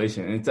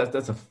population, and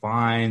that's a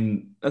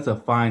fine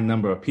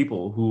number of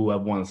people who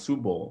have won a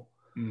Super Bowl.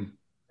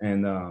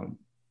 And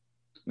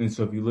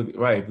so if you look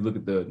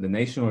at the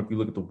nation, or if you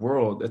look at the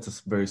world, that's a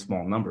very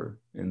small number.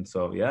 And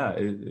so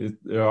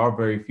there are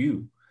very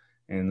few,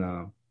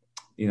 and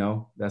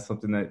that's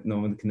something that no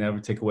one can ever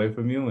take away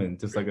from you. And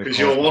just like because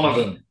you're one of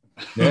them.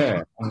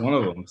 Yeah, I'm one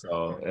of them.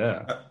 So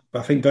yeah.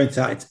 I think going to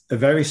that, it's a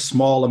very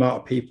small amount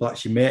of people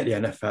actually make the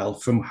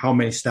NFL from how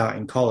many start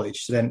in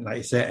college. So then, like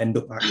you say, end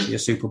up actually a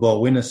Super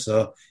Bowl winner.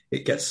 So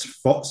it gets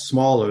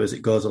smaller as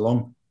it goes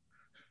along.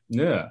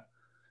 Yeah.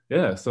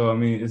 Yeah. So,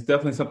 it's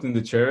definitely something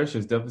to cherish.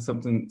 It's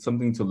definitely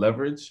something to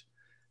leverage.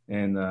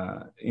 And,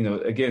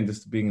 again,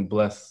 just being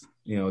blessed,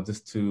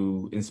 just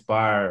to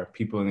inspire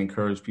people and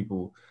encourage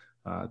people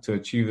to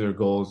achieve their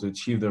goals, to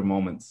achieve their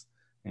moments.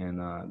 And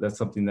that's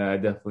something that I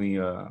definitely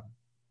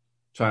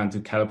trying to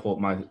catapult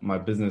my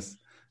business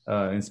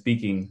in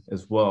speaking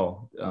as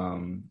well,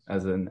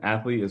 as an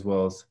athlete, as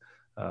well as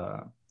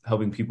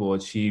helping people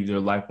achieve their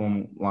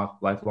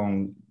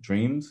lifelong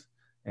dreams,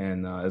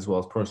 and as well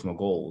as personal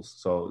goals.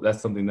 So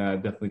that's something that I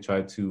definitely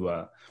try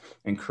to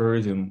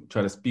encourage and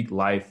try to speak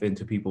life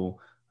into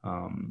people,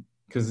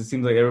 because it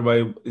seems like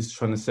everybody is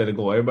trying to set a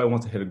goal. Everybody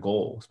wants to hit a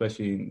goal,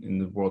 especially in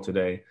the world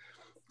today,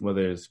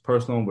 whether it's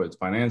personal, whether it's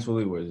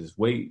financially, whether it's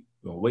weight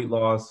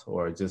loss,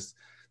 or just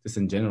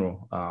in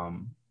general.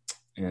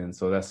 And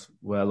so that's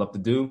what I love to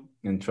do,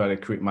 and try to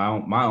create my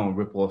own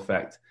ripple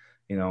effect,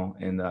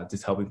 and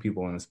just helping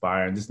people and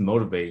inspire and just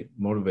motivate.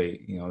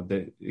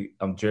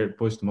 I'm Jared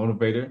Bush, the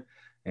motivator.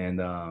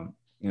 And,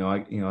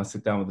 I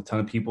sit down with a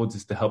ton of people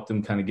just to help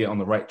them kind of get on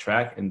the right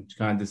track and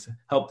kind of just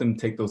help them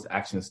take those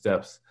action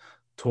steps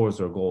towards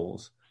their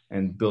goals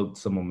and build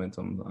some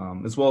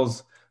momentum, as well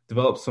as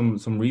develop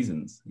some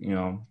reasons,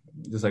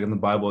 just like in the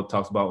Bible, it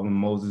talks about when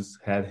Moses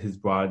had his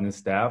rod and his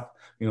staff,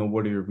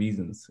 what are your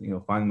reasons?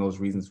 Finding those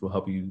reasons will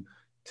help you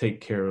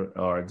take care,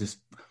 or just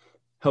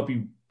help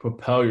you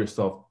propel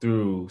yourself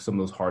through some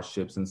of those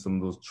hardships and some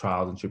of those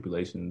trials and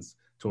tribulations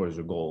towards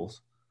your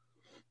goals.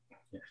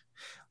 Yeah.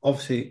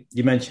 Obviously,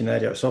 you mentioned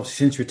earlier, so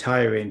obviously since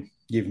retiring,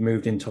 you've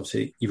moved into,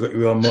 obviously, you've got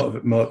your own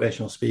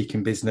motivational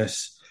speaking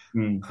business,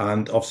 and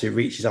obviously it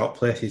reaches out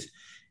places.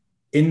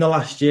 In the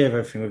last year of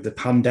everything, with the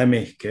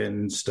pandemic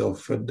and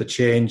stuff, and the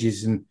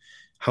changes and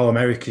how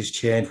America's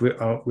changed with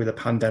the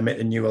pandemic,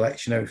 the new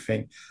election,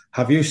 everything,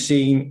 have you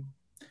seen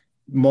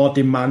more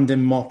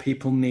demanding, more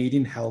people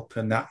needing help,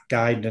 and that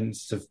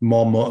guidance of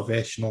more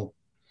motivational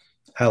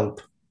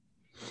help?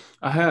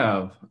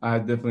 I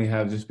definitely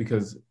have, just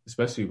because,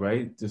 especially,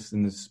 right, just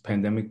in this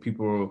pandemic,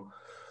 people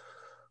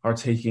are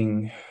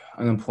taking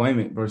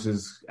unemployment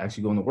versus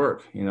actually going to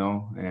work,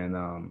 and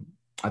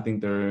I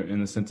think they're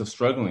in a sense of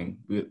struggling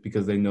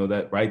because they know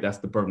that, right, that's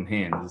the burden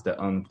hand, is that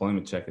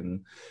unemployment check.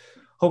 And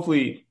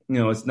hopefully,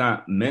 it's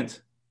not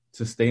meant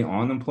to stay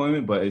on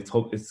employment, but it's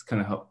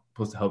kind of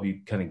supposed to help you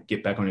kind of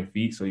get back on your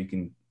feet so you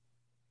can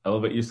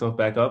elevate yourself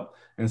back up.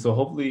 And so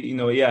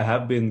hopefully, I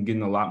have been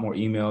getting a lot more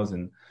emails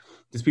and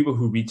just people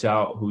who reach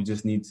out who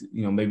just need to,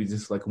 maybe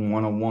just like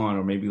one-on-one,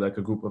 or maybe like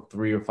a group of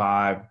 3 or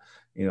 5,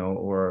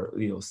 or,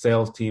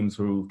 sales teams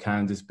who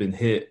kind of just been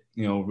hit,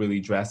 really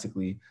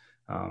drastically.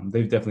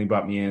 They've definitely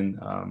brought me in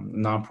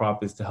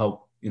nonprofits to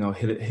help,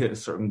 hit a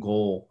certain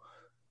goal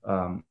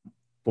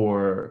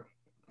for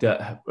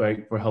that,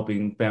 right, for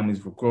helping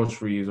families with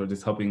groceries, or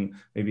just helping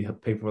maybe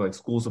pay for like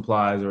school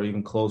supplies or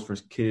even clothes for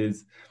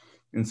kids.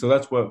 And so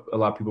that's what a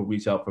lot of people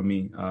reach out for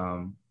me,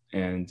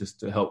 and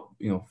just to help,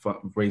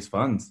 raise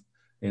funds,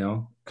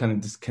 kind of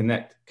just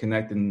connect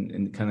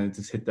and kind of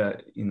just hit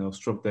that,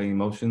 stroke the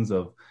emotions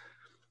of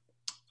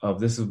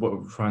this is what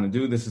we're trying to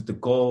do. This is the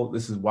goal.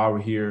 This is why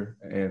we're here.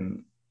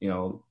 And,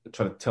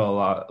 try to tell a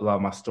lot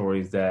of my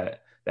stories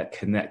that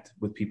connect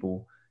with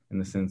people in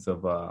the sense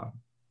of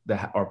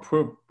that are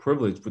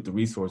privileged with the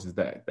resources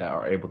that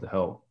are able to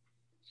help.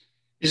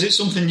 Is it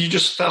something you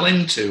just fell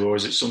into, or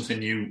is it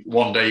something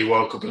one day you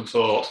woke up and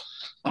thought,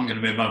 I'm going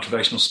to be a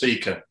motivational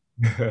speaker?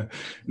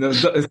 No,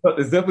 it's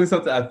definitely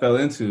something I fell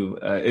into.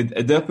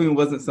 It definitely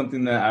wasn't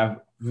something that I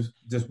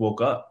just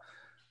woke up.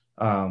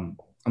 I'm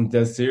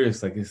dead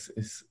serious. Like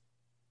it's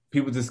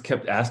people just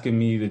kept asking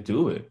me to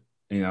do it.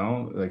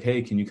 Like,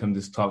 hey, can you come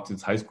just talk to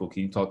this high school?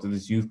 Can you talk to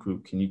this youth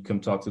group? Can you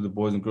come talk to the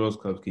Boys and Girls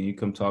Clubs? Can you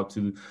come talk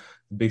to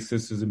the Big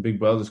Sisters and Big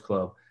Brothers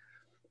Club?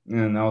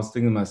 And I was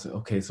thinking to myself,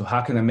 okay, so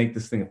how can I make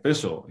this thing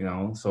official?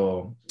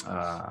 So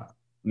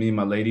me and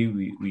my lady,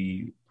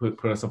 we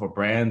put ourselves a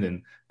brand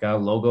and got a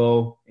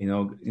logo,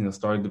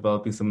 started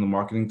developing some of the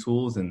marketing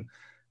tools, and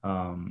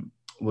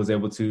was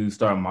able to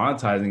start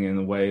monetizing in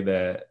a way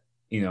that,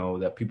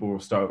 that people will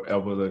start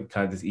able to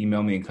kind of just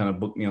email me and kind of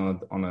book me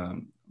on a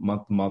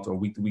month-to-month or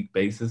week-to-week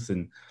basis.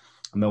 And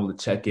I'm able to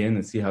check in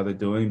and see how they're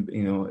doing,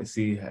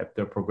 see if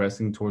they're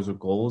progressing towards their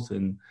goals,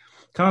 and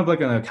kind of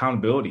like an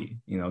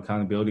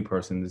accountability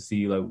person to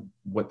see like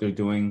what they're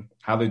doing,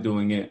 how they're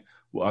doing it.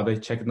 Are they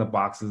checking the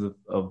boxes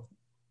of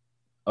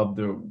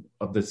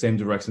the same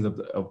directions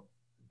of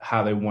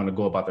how they want to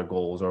go about their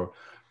goals, or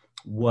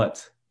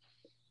what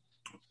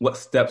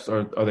steps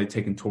are they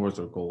taking towards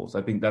their goals?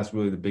 I think that's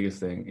really the biggest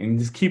thing, and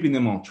just keeping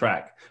them on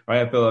track,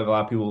 right? I feel like a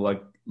lot of people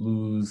like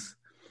lose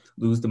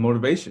the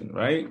motivation,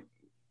 right?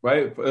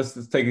 Let's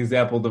just take an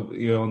example,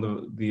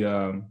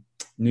 the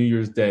New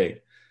Year's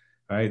Day,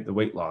 right? The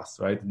weight loss,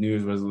 right? The New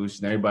Year's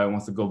resolution. Everybody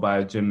wants to go buy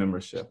a gym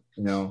membership,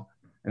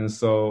 and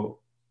so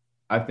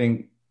I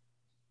think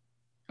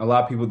a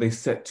lot of people, they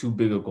set too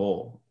big a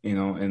goal,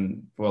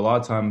 and for a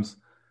lot of times,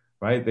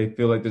 right, they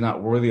feel like they're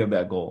not worthy of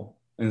that goal.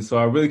 And so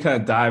I really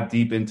kind of dive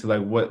deep into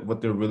like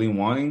what they're really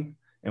wanting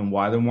and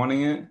why they're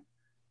wanting it.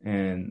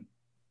 And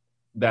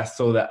that's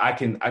so that I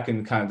can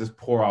kind of just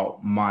pour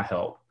out my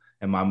help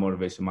and my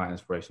motivation, my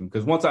inspiration.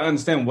 Because once I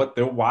understand what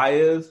their why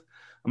is,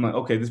 I'm like,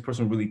 okay, this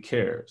person really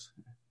cares.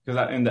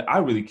 And I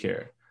really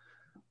care.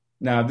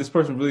 Now, if this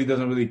person really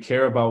doesn't really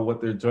care about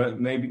what they're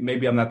doing,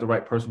 maybe I'm not the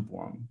right person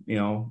for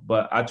them,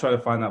 but I try to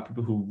find out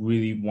people who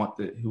really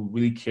who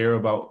really care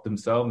about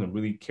themselves and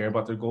really care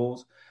about their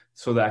goals,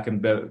 so that I can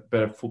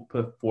better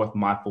put forth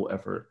my full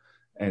effort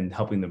and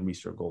helping them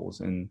reach their goals.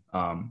 And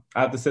I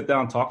have to sit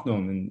down and talk to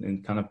them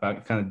and kind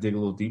of dig a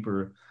little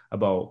deeper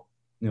about,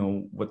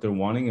 what they're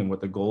wanting and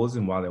what their goal is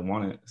and why they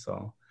want it.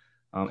 So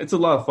it's a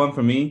lot of fun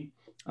for me,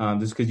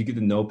 just because you get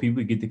to know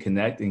people, you get to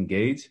connect,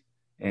 engage,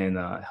 and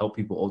help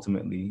people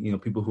ultimately,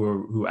 people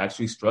who are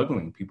actually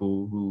struggling,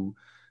 people who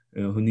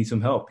need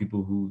some help,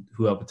 people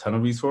who have a ton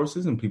of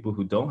resources, and people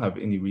who don't have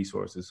any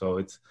resources. So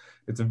it's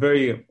a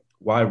very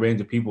wide range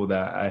of people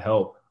that I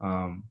help,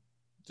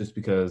 just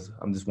because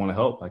I just want to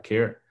help. I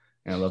care,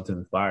 and I love to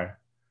inspire.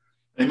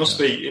 It must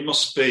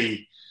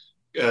be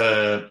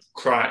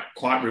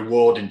quite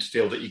rewarding to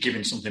feel that you're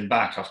giving something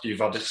back after you've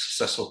had a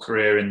successful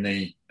career in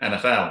the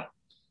NFL.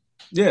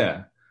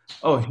 Yeah.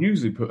 Oh,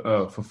 hugely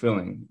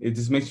fulfilling. It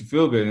just makes you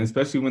feel good. And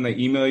especially when they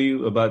email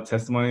you about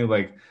testimony,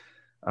 like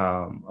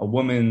a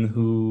woman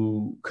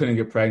who couldn't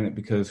get pregnant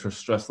because her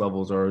stress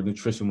levels or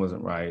nutrition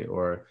wasn't right,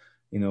 or,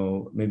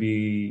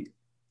 maybe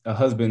a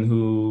husband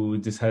who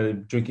just had a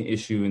drinking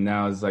issue and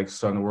now is like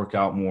starting to work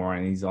out more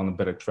and he's on a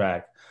better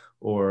track.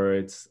 Or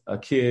it's a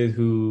kid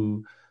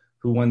who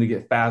wanted to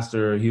get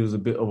faster. He was a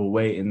bit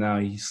overweight and now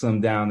he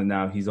slimmed down and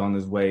now he's on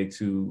his way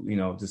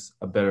to, just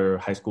a better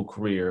high school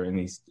career. And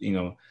he's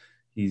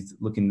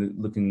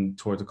looking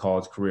towards a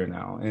college career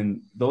now.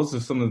 And those are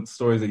some of the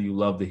stories that you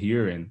love to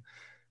hear. And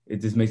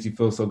it just makes you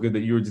feel so good that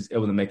you were just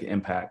able to make an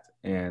impact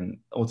and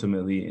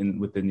ultimately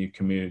within your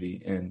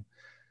community. And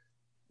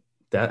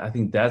I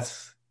think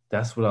that's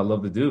what I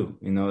love to do.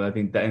 I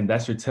think that, and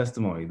that's your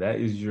testimony. That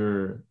is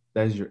your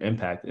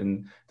impact.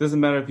 And it doesn't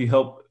matter if you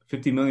help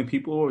 50 million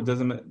people or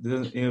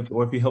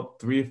or if you help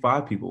 3 to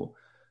 5 people,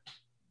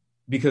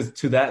 because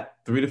to that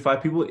 3 to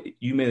 5 people,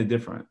 you made a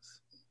difference.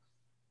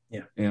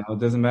 Yeah. It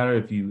doesn't matter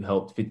if you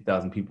helped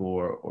 50,000 people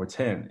or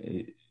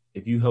 10.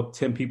 If you help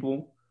 10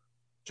 people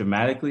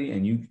dramatically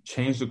and you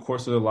change the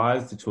course of their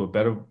lives to a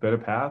better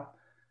path,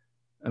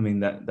 I mean,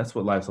 that's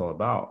what life's all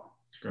about.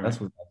 Great.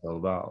 That's what life's all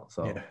about.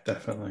 So yeah,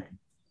 definitely.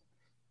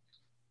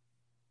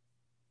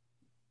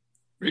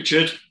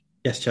 Richard?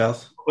 Yes,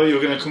 Charles? Well, you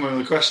were going to come in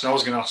with a question. I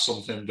was going to ask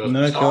something, but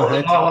no, go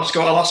ahead.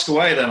 I'll ask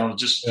away then. I'll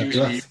just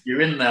usually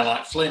you're in there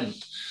like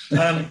Flint.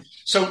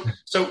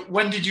 So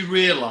when did you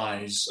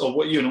realise, or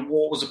what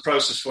was the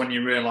process when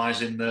you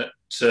realising that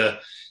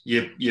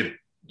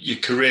your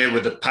career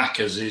with the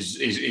Packers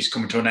is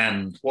coming to an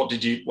end? What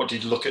did you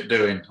look at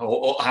doing,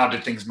 or how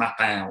did things map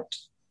out?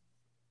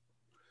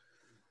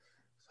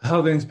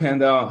 How things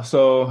panned out.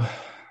 So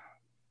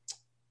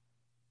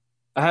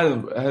I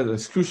had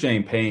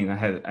excruciating pain.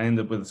 I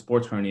ended up with a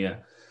sports hernia,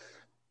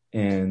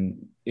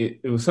 and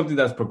it was something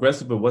that's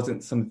progressive, but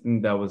wasn't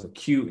something that was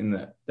acute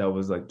and that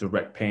was like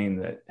direct pain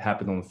that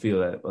happened on the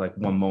field at like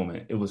one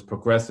moment. It was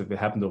progressive. It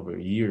happened over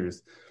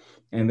years.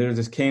 And there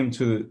just came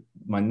to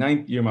my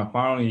 9th year, my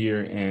final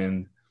year,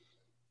 and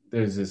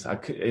there's this,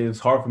 it was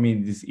hard for me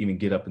to just even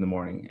get up in the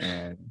morning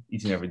and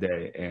each and every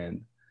day.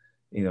 And,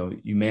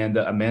 I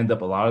manned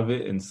up a lot of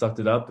it and sucked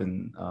it up.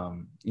 And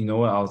you know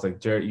what? I was like,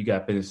 Jarrett, you got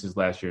to finish this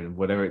last year and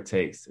whatever it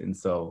takes. And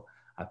so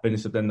I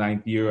finished up that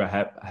 9th year.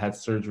 I had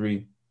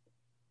surgery.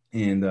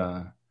 And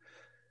I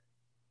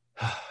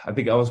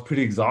think I was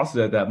pretty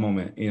exhausted at that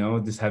moment,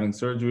 just having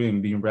surgery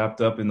and being wrapped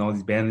up in all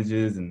these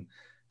bandages and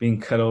being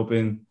cut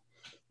open.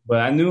 But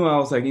I knew, I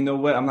was like, you know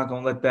what? I'm not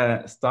going to let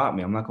that stop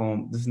me.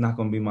 This is not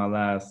going to be my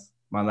last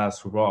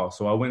hurrah.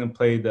 So I went and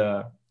played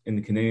in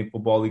the Canadian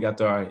Football League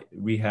after I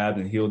rehabbed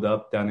and healed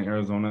up down in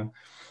Arizona.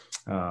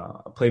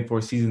 I played for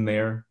a season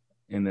there,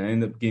 and then I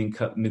ended up getting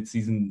cut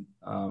mid-season.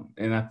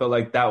 And I felt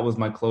like that was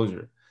my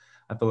closure.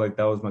 I felt like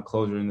that was my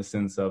closure in the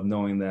sense of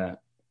knowing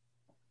that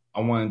I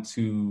wanted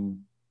to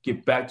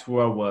get back to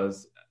where I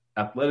was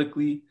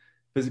athletically,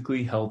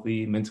 physically,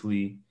 healthy,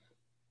 mentally,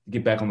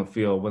 get back on the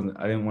field.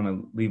 I didn't want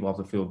to leave off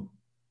the field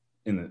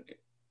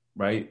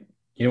right?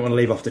 You didn't want to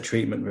leave off the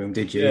treatment room,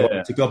 did you? Yeah. You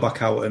wanted to go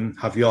back out and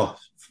have your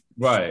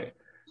right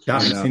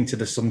dance into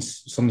the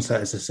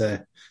sunset, as I say.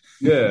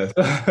 Yeah.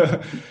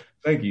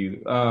 Thank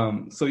you.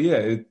 So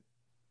yeah,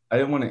 I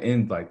didn't want to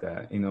end like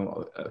that,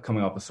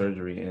 coming off of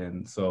surgery.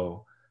 And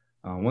so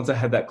once I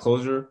had that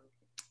closure,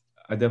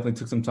 I definitely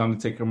took some time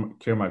to take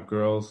care of my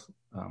girls.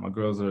 My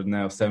girls are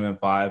now 7 and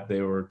 5.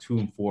 They were 2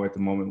 and 4 at the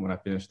moment when I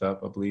finished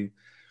up, I believe.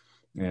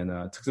 And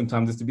took some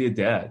time just to be a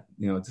dad,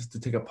 just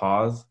to take a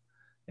pause.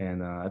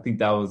 And I think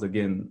that was,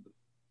 again,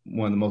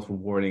 one of the most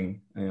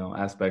rewarding,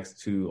 aspects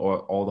to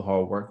all the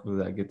hard work, was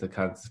that I get to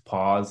kind of just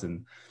pause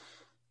and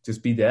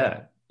just be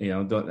dad.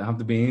 Don't have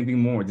to be anything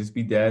more. Just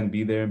be dad and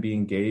be there and be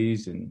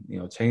engaged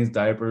and, change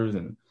diapers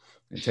and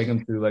take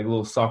them to like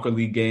little soccer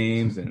league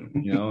games and,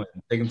 and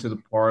take them to the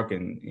park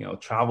and,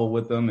 travel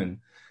with them. And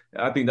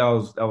I think that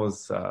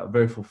was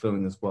very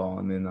fulfilling as well.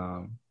 And then,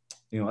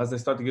 as I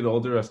start to get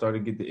older, I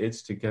started to get the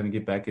itch to kind of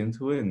get back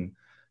into it. And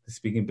the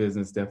speaking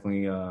business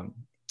definitely,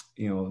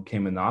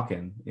 came a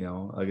knocking.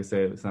 Like I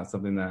said, it's not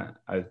something that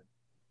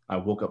I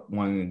woke up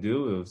wanting to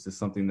do. It was just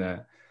something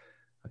that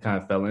I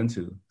kind of fell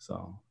into.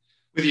 So,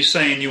 with you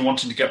saying you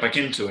wanted to get back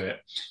into it,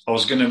 one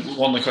of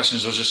the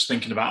questions I was just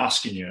thinking about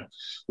asking you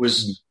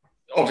was,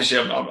 obviously,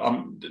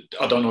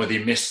 I don't know whether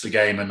you missed the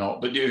game or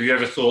not, but have you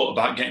ever thought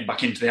about getting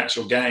back into the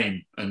actual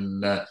game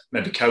and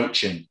maybe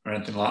coaching or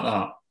anything like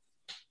that?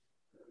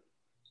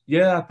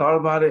 Yeah, I thought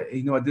about it.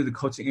 I did the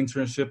coaching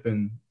internship,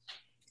 and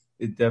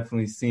it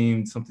definitely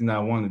seemed something that I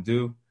wanted to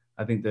do.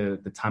 I think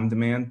the time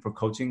demand for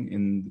coaching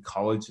in the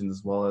college and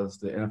as well as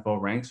the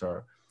NFL ranks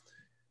are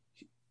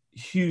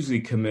hugely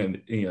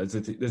commitment.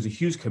 There's a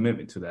huge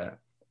commitment to that.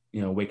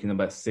 Waking up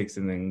at 6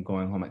 and then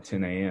going home at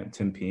 10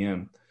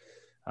 p.m.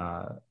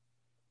 I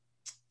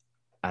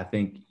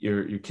think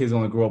your kids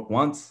only grow up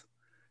once,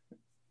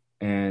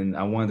 and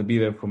I wanted to be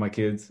there for my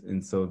kids.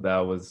 And so that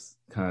was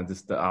kind of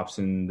just the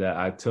option that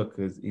I took,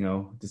 is,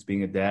 just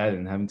being a dad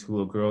and having 2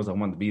 little girls. I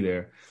wanted to be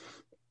there.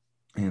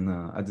 And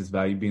I just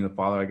value being a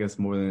father, I guess,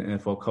 more than an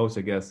NFL coach,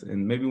 I guess.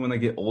 And maybe when I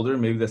get older,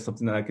 maybe that's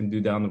something that I can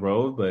do down the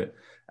road. But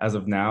as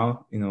of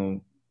now,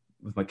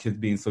 with my kids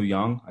being so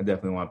young, I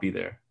definitely want to be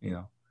there,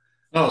 No,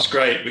 that's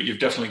great. But you've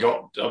definitely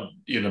got,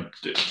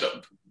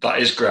 that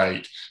is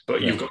great.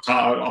 But you've got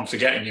time. I'm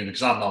forgetting you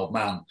because I'm an old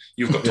man.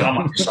 You've got time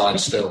on your side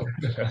still.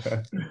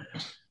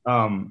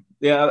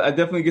 Yeah, I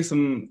definitely get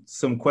some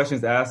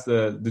questions asked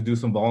to do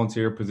some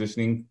volunteer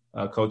positioning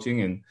coaching,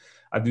 and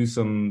I do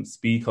some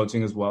speed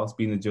coaching as well,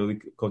 speed and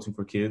agility coaching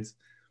for kids.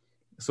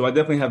 So I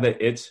definitely have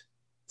that itch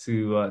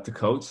to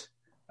coach.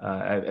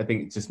 I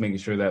think just making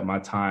sure that my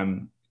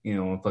time,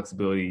 and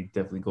flexibility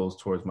definitely goes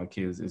towards my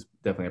kids is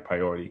definitely a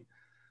priority.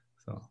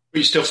 So, but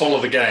you still follow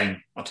the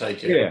game, I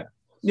take it.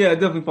 Yeah, I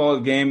definitely follow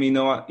the game.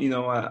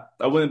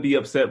 I wouldn't be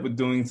upset with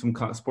doing some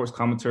sports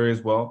commentary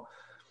as well.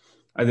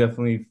 I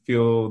definitely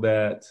feel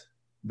that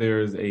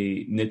there's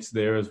a niche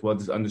there as well,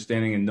 just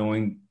understanding and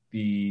knowing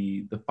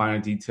the finer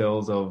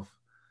details of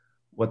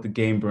what the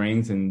game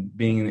brings and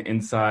being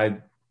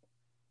inside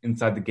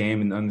the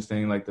game and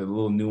understanding like the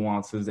little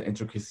nuances, the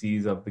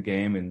intricacies of the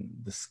game and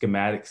the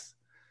schematics,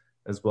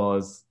 as well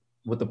as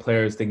what the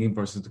player is thinking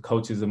versus the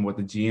coaches and what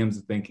the GMs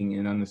are thinking,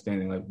 and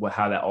understanding like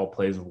how that all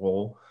plays a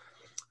role.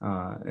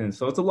 And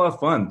so it's a lot of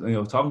fun.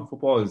 Talking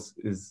football is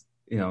as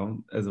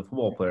a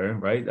football player,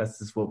 right? That's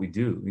just what we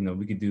do.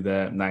 We could do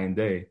that night and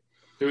day.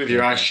 Do it with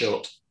your eyes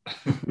shut.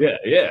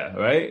 Yeah,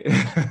 right.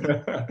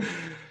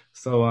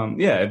 So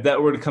if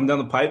that were to come down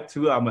the pipe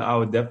too, I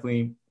would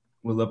definitely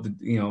would love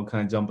to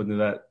kind of jump into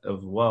that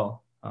as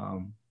well.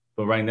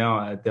 But right now,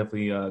 I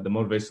definitely the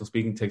motivational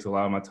speaking takes a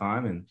lot of my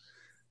time, and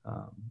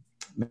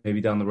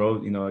maybe down the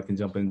road, I can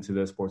jump into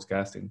the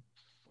sportscasting.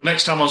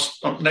 Next time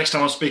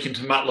I'm speaking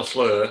to Matt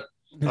LaFleur,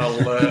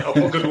 I'll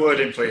put a good word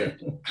in for you.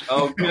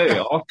 Okay,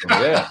 awesome.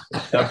 Yeah,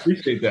 I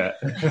appreciate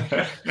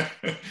that.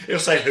 He'll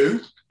say who?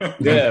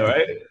 Yeah,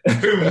 right.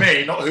 Who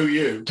me, not who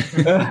you.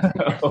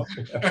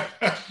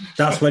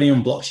 That's when he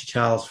unblocks you,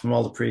 Charles, from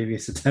all the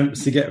previous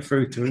attempts to get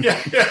through to him.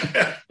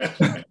 Yeah.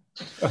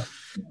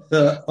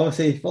 So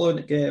obviously, following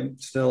the game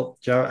still,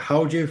 Jarrett,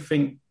 how do you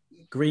think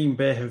Green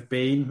Bay have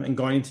been and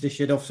going into this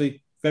year?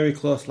 Obviously, very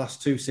close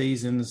last 2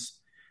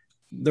 seasons.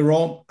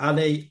 Are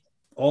they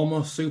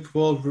almost Super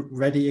Bowl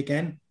ready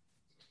again?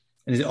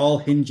 And is it all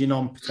hinging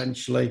on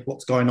potentially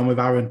what's going on with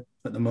Aaron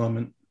at the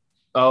moment?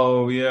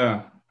 Oh,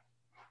 yeah.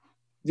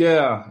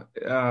 Yeah.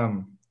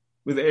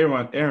 With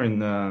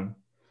Aaron,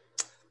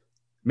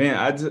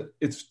 man,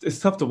 it's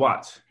tough to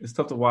watch. It's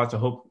tough to watch. I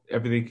hope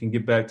everything can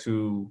get back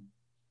to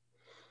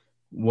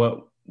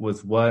what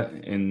was what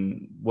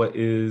and what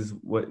is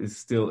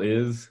still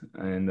is.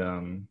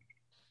 And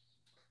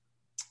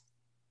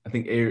I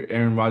think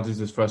Aaron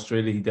Rodgers is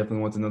frustrated. He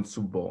definitely wants another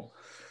Super Bowl.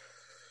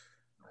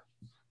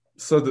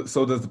 So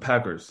does the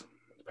Packers.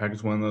 The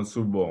Packers want another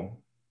Super Bowl.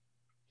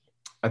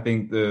 I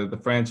think the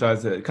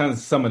franchise, kind of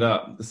sum it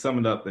up,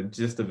 the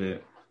gist of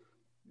it,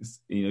 is,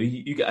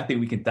 I think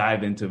we can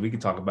dive into it. We can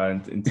talk about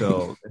it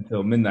until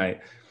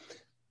midnight.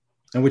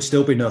 And we'd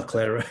still be no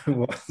clearer.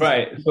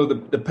 Right. So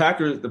the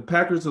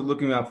Packers are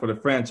looking out for the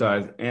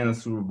franchise and the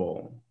Super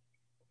Bowl.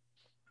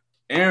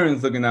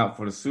 Aaron's looking out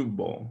for the Super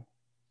Bowl.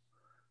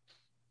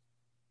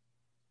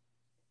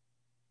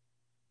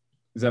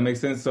 Does that make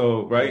sense?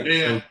 So, right?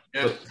 Yeah.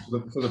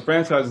 So the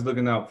franchise is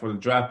looking out for the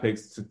draft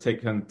picks to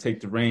take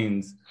the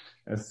reins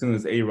as soon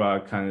as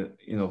A-Rod kind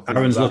of,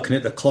 Aaron's looking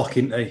at the clock,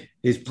 isn't he?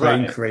 His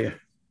playing career.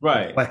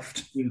 Right.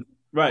 Left.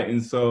 Right.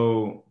 And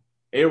so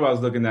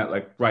A-Rod's looking at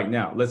like right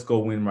now, let's go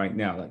win right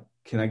now. Like,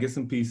 can I get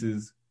some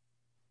pieces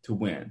to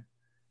win?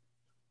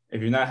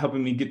 If you're not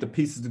helping me get the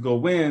pieces to go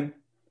win,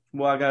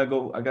 well, I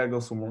gotta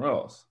go somewhere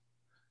else.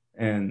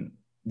 And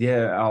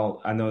yeah,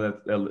 I know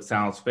that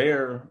sounds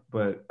fair,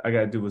 but I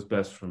gotta do what's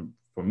best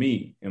for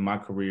me in my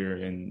career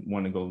and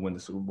want to go win the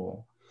Super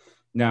Bowl.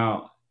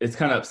 Now, it's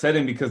kind of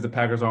upsetting because the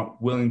Packers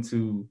aren't willing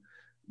to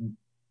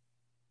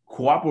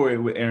cooperate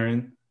with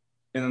Aaron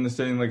and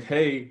understanding like,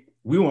 hey,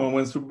 we want to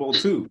win Super Bowl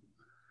too.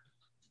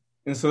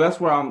 And so that's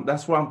where I'm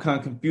kind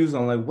of confused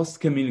on like, what's the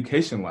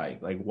communication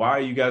like? Like, why are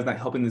you guys not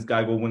helping this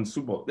guy go win the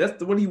Super Bowl?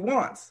 That's what he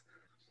wants.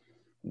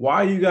 Why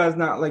are you guys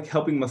not like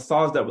helping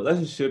massage that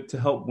relationship to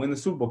help win the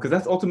Super Bowl? Because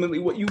that's ultimately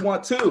what you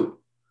want too.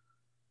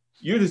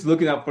 You're just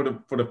looking out for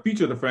the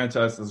future of the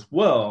franchise as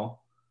well,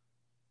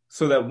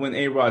 so that when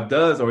A-Rod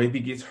does, or if he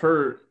gets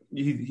hurt,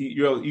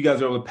 you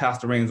guys are able to pass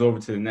the reins over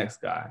to the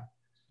next guy.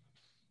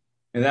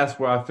 And that's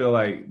where I feel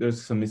like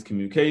there's some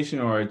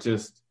miscommunication, or it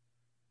just,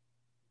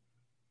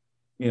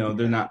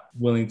 they're not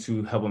willing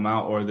to help him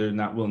out, or they're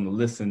not willing to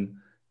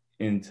listen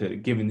into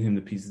giving him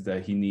the pieces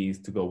that he needs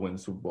to go win the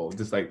Super Bowl,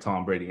 just like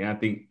Tom Brady. And I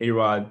think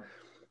A-Rod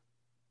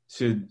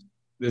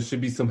there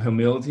should be some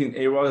humility in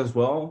A-Rod as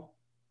well.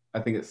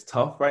 I think it's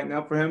tough right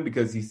now for him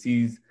because he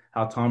sees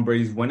how Tom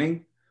Brady's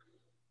winning.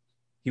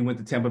 He went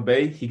to Tampa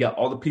Bay. He got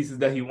all the pieces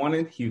that he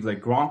wanted. He was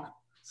like,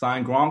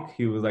 sign Gronk.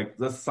 He was like,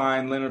 let's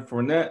sign Leonard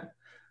Fournette.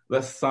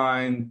 Let's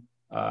sign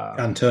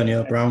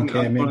Antonio Brown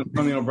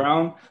Antonio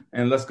Brown,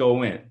 and let's go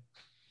win.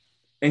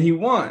 And he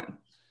won.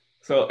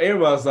 So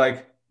A-Rod's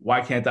like, why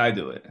can't I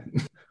do it?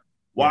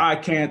 Why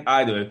can't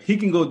I do it? If he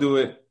can go do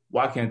it,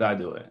 why can't I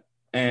do it?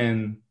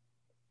 And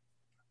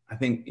I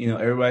think,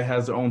 everybody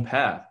has their own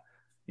path.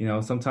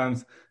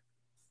 Sometimes,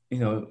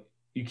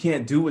 you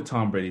can't do what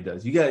Tom Brady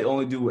does. You got to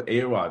only do what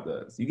A-Rod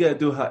does. You got to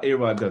do how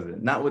A-Rod does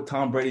it, not what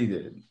Tom Brady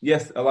did.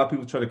 Yes, a lot of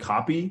people try to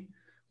copy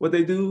what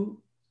they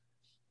do,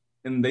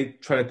 and they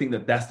try to think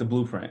that that's the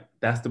blueprint.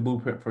 That's the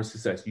blueprint for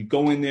success. You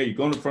go in there, you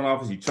go in the front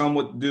office, you tell them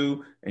what to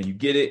do, and you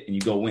get it, and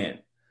you go win.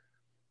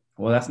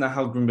 Well, that's not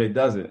how Green Bay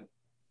does it.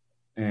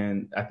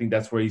 And I think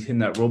that's where he's hitting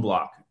that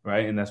roadblock,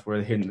 right? And that's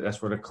where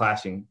they're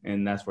clashing.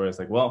 And that's where it's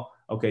like, well,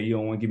 okay, you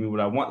don't want to give me what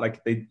I want,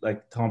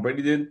 like Tom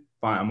Brady did.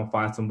 Fine, I'm gonna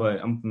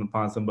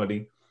find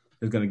somebody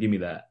who's gonna give me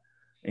that.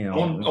 You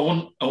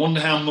know, I wonder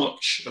how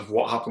much of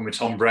what happened with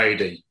Tom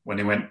Brady when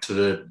he went to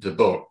the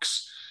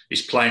Bucs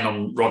is playing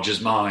on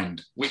Rodgers'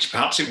 mind, which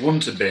perhaps it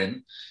wouldn't have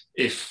been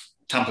if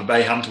Tampa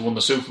Bay hadn't won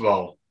the Super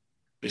Bowl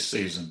this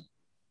season.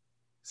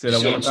 Say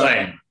that one more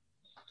time.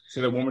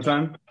 Say that one more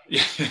time.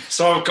 Yeah,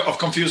 so I've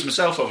confused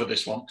myself over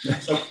this one.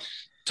 So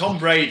Tom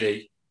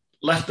Brady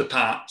left the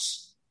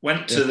Pats,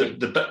 went to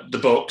the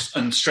Bucs,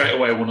 and straight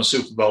away won a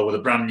Super Bowl with a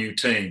brand new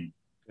team.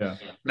 Yeah.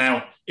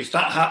 Now, if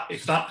that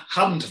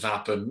hadn't have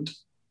happened,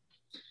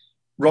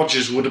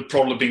 Rodgers would have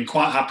probably been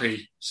quite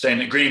happy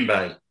staying at Green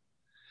Bay.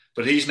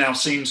 But he's now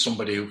seen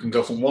somebody who can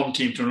go from one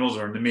team to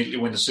another and immediately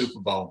win the Super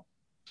Bowl.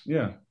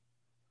 Yeah.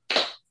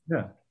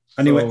 Yeah.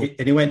 And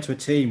he went to a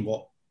team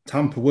what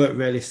Tampa weren't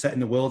really setting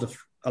the world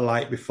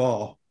alight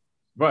before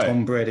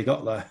Tom Brady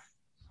got there.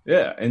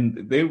 Yeah,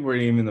 and they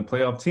weren't even the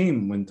playoff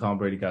team when Tom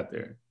Brady got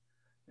there.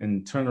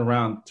 And turn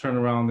around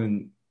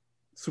and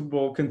Super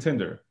Bowl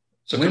contender.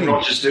 So can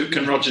Rodgers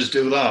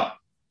do that?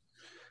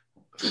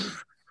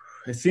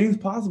 It seems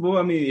possible.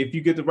 I mean, if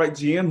you get the right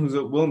GM who's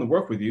willing to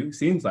work with you, it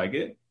seems like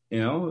it, you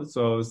know?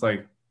 So it's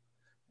like,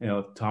 you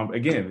know, Tom,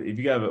 again, if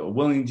you got a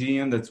willing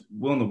GM that's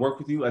willing to work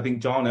with you, I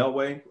think John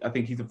Elway, I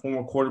think he's a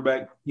former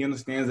quarterback. He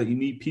understands that you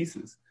need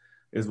pieces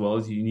as well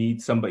as you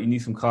need somebody, you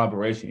need some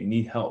collaboration. You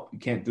need help. You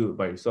can't do it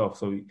by yourself.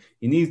 So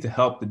he needs to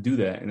help to do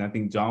that. And I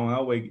think John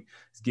Elway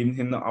is giving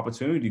him the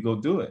opportunity to go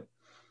do it.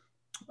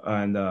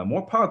 And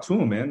more power to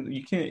him, man.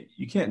 You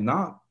can't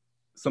knock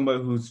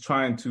somebody who's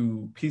trying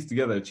to piece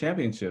together a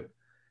championship.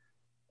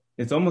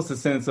 It's almost a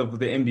sense of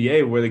the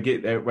NBA where they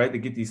get that right. They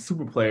get these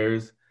super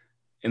players,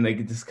 and they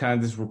get this kind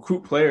of just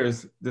recruit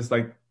players, just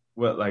like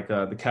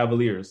the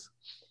Cavaliers,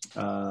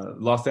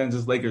 Los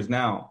Angeles Lakers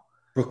now.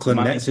 Brooklyn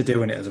Nets are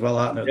doing it as well,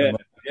 aren't they?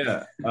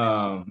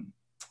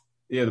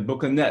 The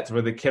Brooklyn Nets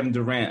where the Kevin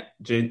Durant,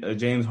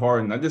 James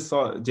Harden. I just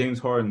saw James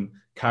Harden,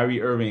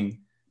 Kyrie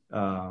Irving,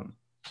 and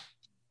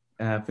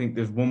I think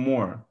there's one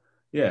more.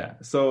 Yeah,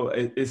 so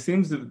it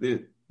seems that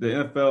the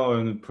NFL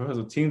and the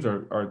professional teams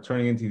are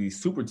turning into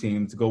these super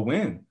teams to go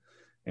win.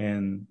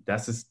 And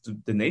that's just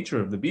the nature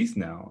of the beast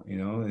now, you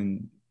know,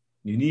 and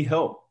you need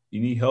help.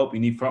 You need help. You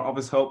need front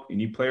office help. You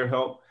need player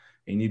help.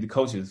 And you need the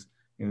coaches,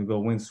 you know, to go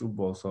win Super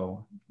Bowl.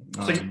 So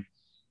I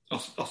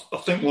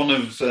think one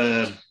of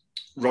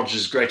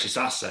Rodgers' greatest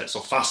assets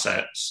or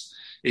facets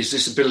is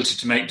this ability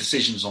to make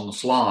decisions on the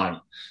fly.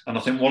 And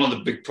I think one of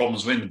the big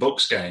problems with the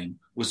Bucs game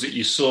was that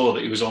you saw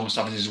that he was almost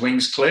having his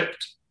wings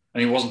clipped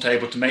and he wasn't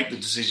able to make the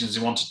decisions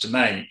he wanted to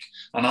make.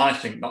 And I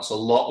think that's a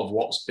lot of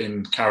what's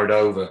been carried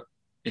over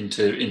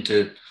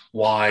into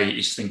why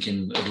he's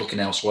thinking of looking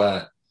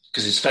elsewhere,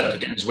 because he's fed up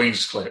getting his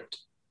wings clipped.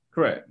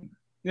 Correct.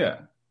 Yeah.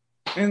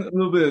 And a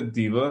little bit of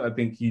diva. I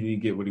think he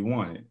didn't get what he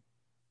wanted.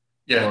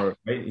 Yeah. Or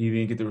he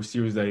didn't get the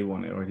receivers that he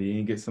wanted, or he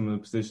didn't get some of the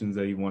positions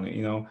that he wanted,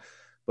 you know.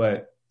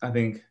 But I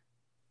think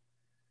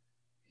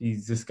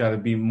he's just got to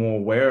be more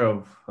aware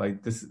of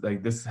this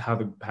is how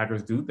the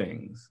Packers do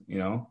things, you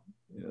know.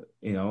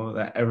 You know,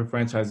 that every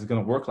franchise is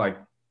going to work like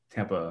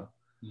Tampa,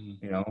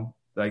 you know.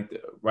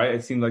 Right?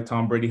 It seemed like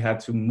Tom Brady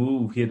had to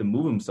move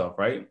himself,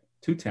 right,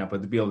 to Tampa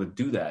to be able to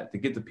do that, to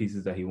get the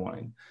pieces that he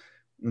wanted.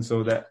 And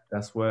so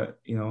that's what,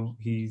 you know,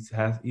 he's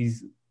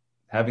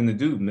having to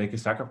do, make a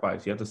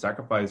sacrifice. You have to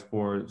sacrifice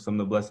for some of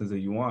the blessings that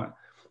you want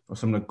or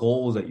some of the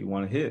goals that you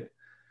want to hit.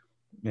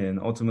 And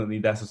ultimately,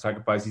 that's a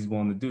sacrifice he's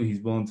willing to do.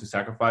 He's willing to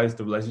sacrifice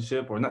the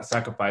relationship, or not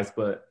sacrifice,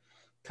 but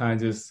kind of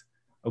just,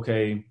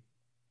 okay,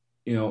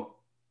 you know,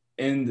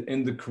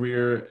 end the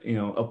career, you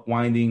know,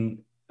 upwinding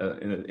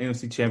in an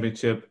NFC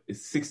championship.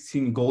 It's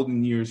 16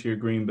 golden years here at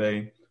Green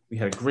Bay. We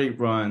had a great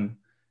run.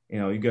 You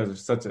know, you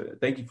guys are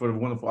thank you for the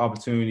wonderful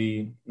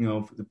opportunity, you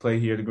know, to play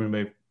here at the Green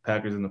Bay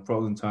Packers in the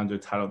frozen tundra,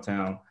 title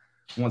town,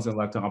 once in a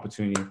lifetime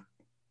opportunity,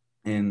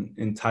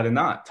 and tie the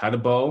knot, tie the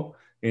bow,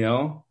 you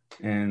know,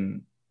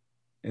 and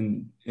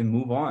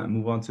move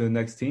on to the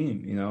next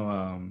team, you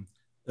know.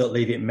 Don't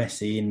leave it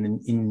messy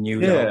in New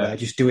York.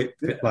 Just do it,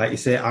 like you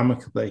say,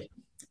 amicably.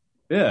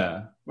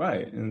 Yeah,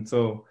 right. And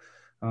so,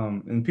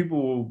 and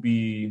people will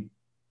be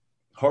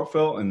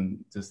heartfelt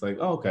and just like,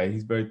 oh, okay,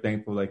 he's very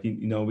thankful. Like,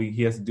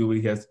 he has to do what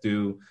he has to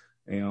do,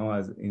 you know,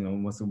 as, you know,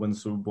 wants to win the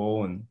Super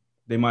Bowl. And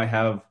they might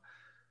have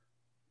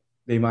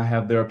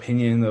their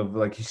opinion of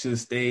like, he should have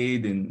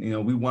stayed and, you know,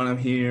 we want him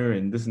here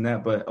and this and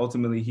that. But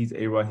ultimately, he's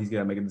A-Rod. He's got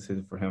to make a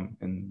decision for him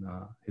and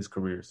his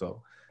career.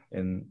 So,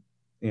 and,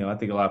 you know, I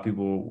think a lot of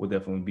people will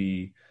definitely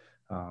be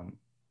a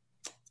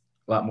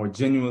lot more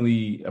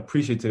genuinely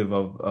appreciative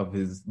of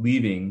his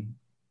leaving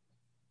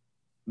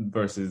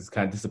versus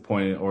kind of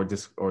disappointed or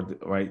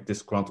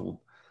disgruntled.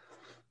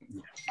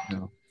 You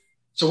know?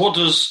 So what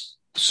does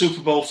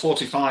Super Bowl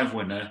 45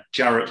 winner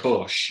Jarrett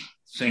Bush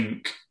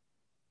think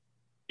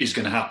is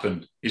going to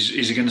happen? Is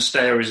he going to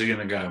stay or is he going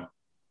to go?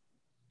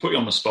 Put you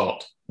on the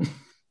spot.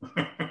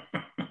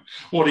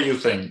 What do you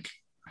think?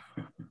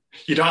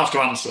 You don't have to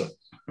answer.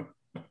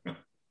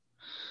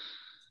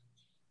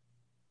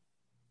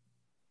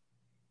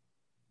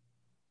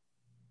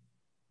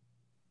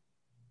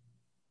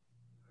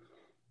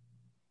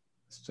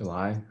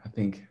 July, I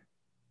think.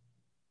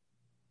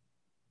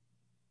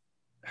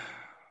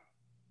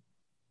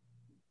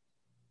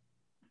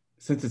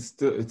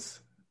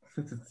 since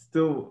it's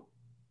still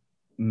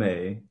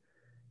May,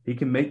 he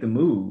can make the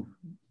move.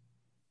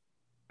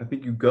 I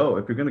think you go.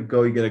 If you're gonna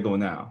go, you gotta go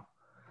now.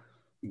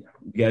 You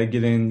gotta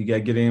get in. You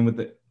gotta get in with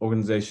the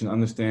organization.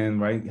 Understand,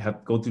 right? You have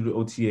to go through the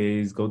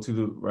OTAs, go to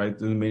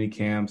through the mini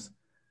camps.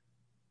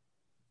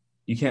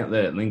 You can't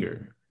let it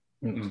linger.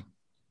 Mm-mm.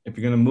 If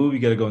you're gonna move, you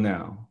gotta go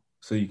now,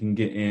 so you can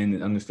get in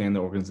and understand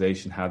the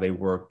organization, how they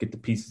work, get the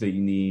pieces that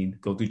you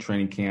need, go through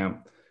training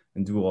camp,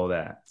 and do all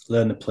that.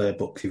 Learn the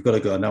playbooks. You've got to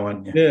go now,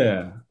 haven't you?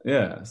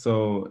 Yeah.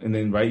 So, and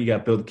then, right, you got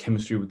to build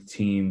chemistry with the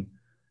team.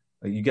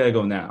 Like, you got to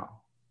go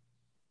now.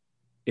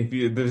 If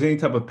there's any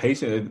type of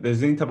patience, if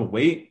there's any type of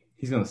wait,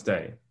 he's going to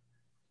stay.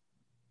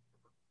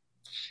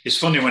 It's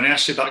funny, when I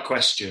asked you that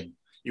question,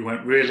 you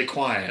went really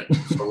quiet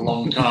for a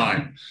long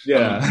time.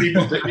 Yeah.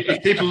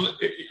 If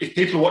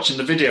people are watching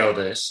the video of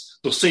this,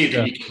 they'll see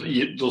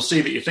that they'll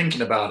see that you're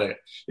thinking about it.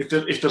 If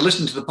they're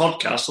listening to the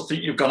podcast, they'll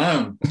think you've gone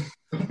home.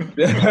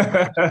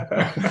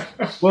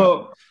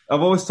 Well,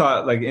 I've always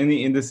taught, like,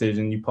 any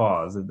indecision, you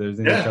pause. If there's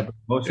any type of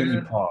emotion,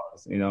 you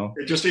pause. You know,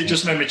 it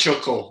just made me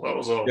chuckle. That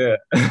was all. Yeah.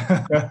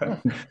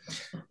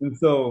 And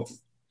so,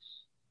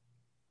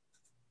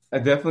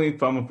 I'm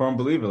a firm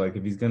believer. Like,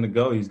 if he's gonna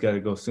go, he's got to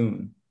go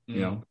soon.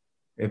 You know,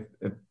 if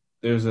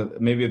there's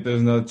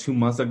another 2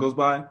 months that goes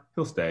by,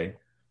 he'll stay.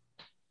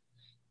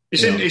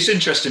 It's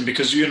interesting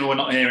because, we're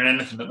not hearing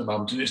anything at the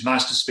moment, and it's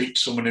nice to speak to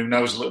someone who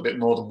knows a little bit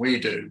more than we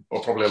do,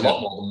 or probably a lot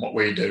more than what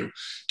we do,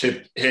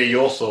 to hear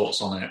your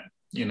thoughts on it,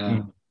 you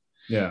know.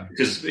 Yeah.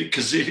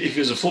 Because if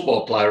there's a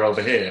football player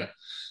over here,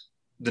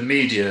 the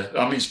media,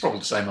 I mean, it's probably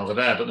the same over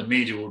there, but the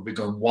media would be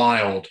going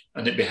wild,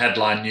 and it'd be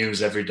headline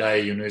news every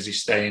day, you know, is he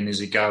staying, is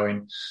he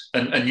going?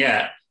 And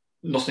yet,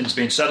 nothing's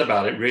been said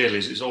about it, really.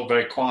 It's all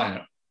very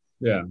quiet.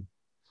 Yeah.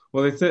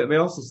 Well, they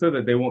also said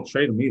that they won't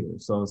trade him either.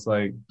 So it's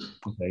like,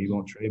 okay, you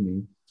won't trade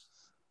me.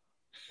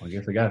 Well, I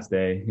guess I gotta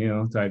stay, you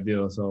know, type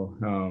deal. So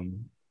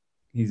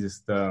he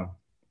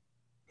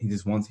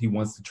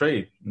wants to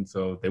trade, and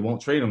so they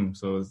won't trade him.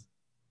 So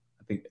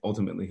I think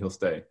ultimately he'll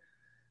stay.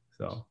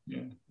 So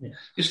yeah.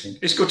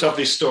 It's good to have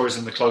these stories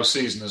in the close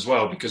season as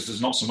well, because there's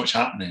not so much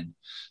happening.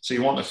 So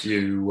you want a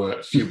few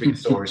big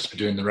stories to be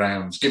doing the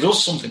rounds. Give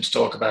us something to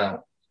talk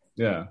about.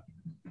 Yeah.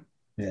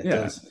 It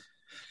does.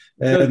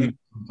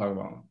 Talk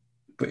about.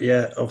 But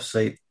yeah,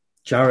 obviously,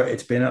 Jarrett,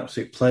 it's been an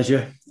absolute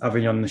pleasure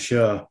having you on the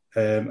show.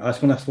 I was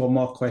going to ask one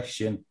more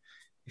question.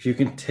 If you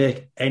can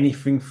take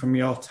anything from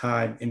your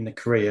time in the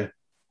career,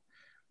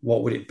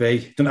 what would it be?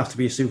 It doesn't have to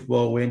be a Super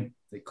Bowl win.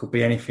 It could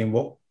be anything.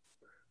 What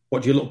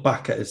do you look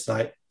back at as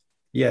like,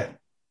 yeah,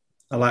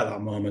 I like that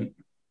moment?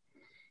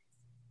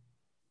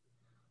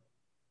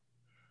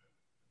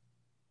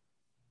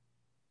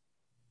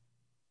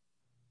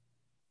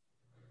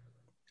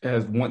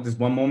 As just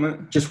one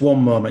moment? Just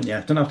one moment, yeah.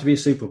 It doesn't have to be a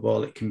Super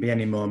Bowl. It can be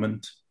any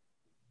moment.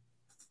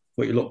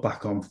 What you look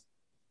back on.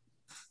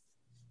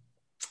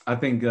 I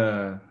think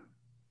probably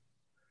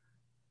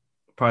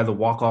the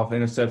walk-off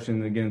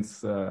interception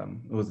against, it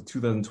was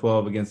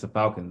 2012 against the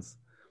Falcons.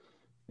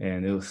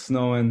 And it was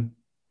snowing,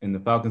 and the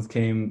Falcons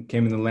came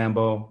in the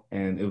Lambeau,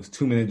 and it was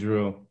 2-minute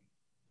drill.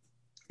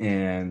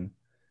 And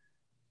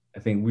I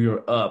think we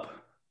were up.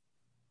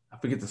 I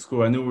forget the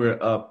score. I knew we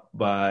were up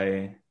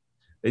by...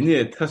 They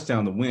needed a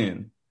touchdown to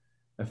win,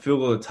 a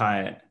field goal to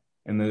tie it,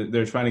 and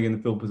they're trying to get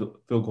in the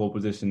field goal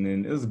position,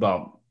 and it was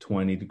about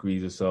 20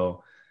 degrees or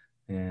so.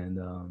 And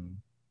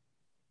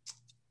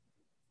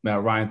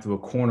Matt Ryan threw a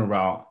corner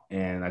route,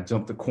 and I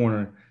jumped the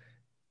corner,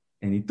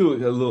 and he threw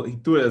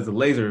it as a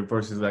laser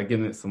versus like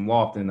giving it some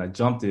loft, and I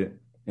jumped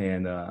it.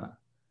 And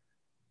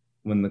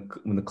when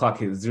the clock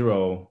hit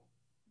 0,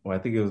 or I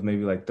think it was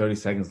maybe like 30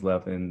 seconds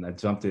left, and I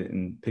jumped it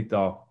and picked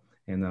off.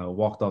 And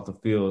walked off the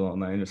field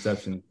on that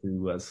interception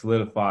to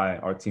solidify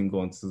our team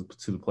going to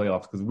the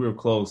playoffs, because we were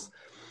close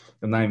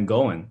and not even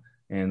going.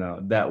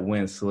 And that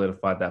win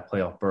solidified that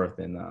playoff berth.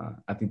 And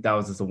I think that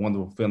was just a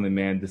wonderful feeling,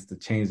 man, just to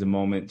change the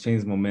moment,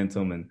 change the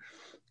momentum,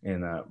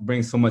 and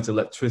bring so much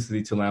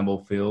electricity to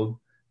Lambeau Field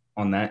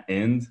on that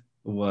end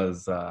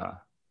was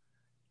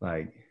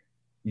like,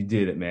 you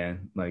did it,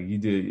 man. Like, you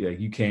did it. Yeah,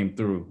 you came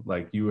through.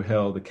 Like, you were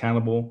held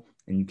accountable,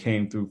 and you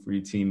came through for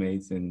your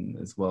teammates and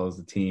as well as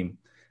the team.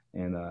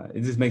 And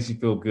it just makes you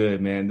feel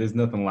good, man. There's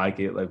nothing like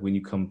it, like when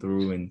you come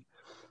through and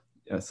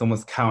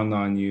someone's counting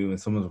on you and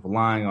someone's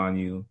relying on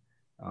you,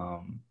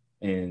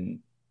 and,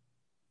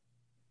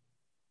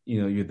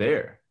 you know, you're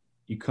there.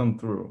 You come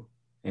through.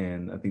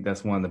 And I think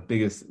that's one of the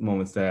biggest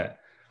moments that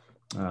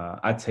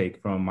I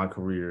take from my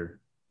career,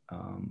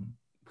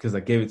 because I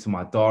gave it to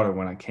my daughter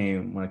when I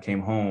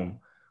came home,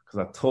 because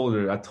I told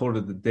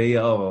her the day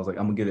of, I was like,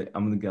 I'm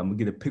gonna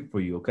get a pick for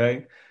you,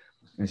 okay?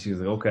 And she was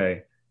like,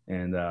 okay.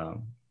 And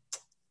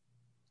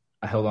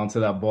I held on to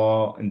that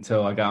ball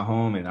until I got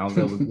home, and I was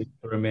able to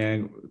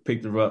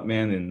pick her up,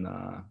 man. And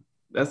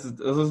that's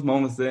those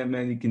moments that,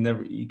 man, you can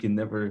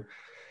never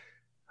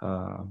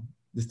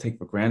just take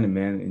for granted,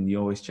 man, and you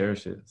always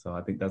cherish it. So I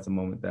think that's a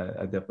moment that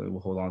I definitely will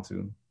hold on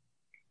to.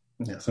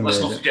 Yeah, let's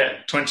not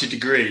forget, 20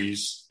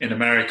 degrees in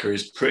America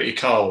is pretty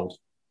cold.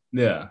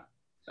 Yeah,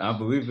 I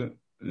believe it.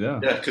 Yeah,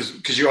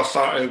 because you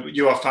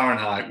are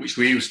Fahrenheit, which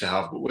we used to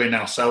have, but we're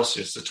now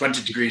Celsius. So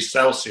 20 degrees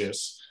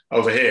Celsius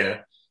over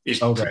here is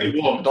pretty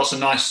warm. That's a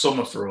nice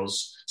summer for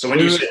us. So when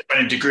you say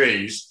 20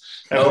 degrees,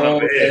 everyone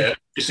over here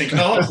is thinking,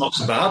 oh, that's not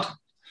so bad.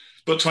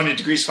 But 20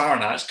 degrees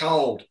Fahrenheit is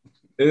cold.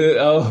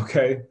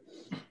 Okay.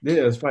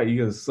 Yeah, that's right.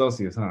 You got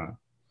Celsius, huh?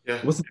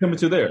 Yeah. What's the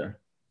temperature there?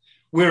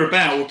 We're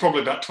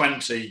probably about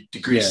 20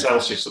 degrees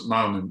Celsius at the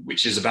moment,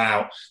 which is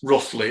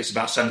roughly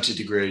 70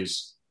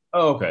 degrees.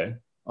 Oh, okay.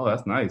 Oh,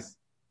 that's nice.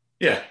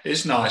 Yeah,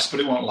 it's nice, but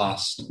it won't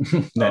last.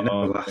 No,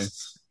 never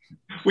lasts.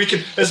 We can,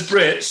 as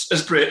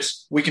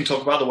Brits, we can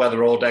talk about the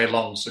weather all day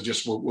long. So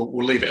just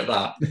we'll leave it at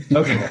that.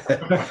 Okay.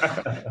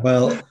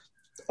 Well,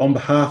 on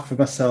behalf of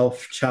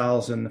myself,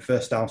 Charles, and the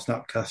First Down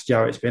Snapcast,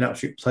 Jarrett, it's been an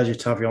absolute pleasure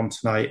to have you on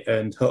tonight,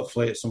 and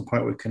hopefully at some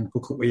point we can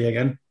hook up with you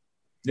again.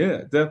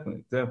 Yeah,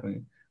 definitely.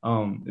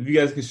 If you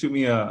guys could shoot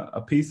me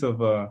a piece of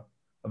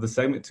the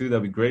segment too,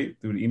 that'd be great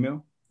through the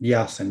email.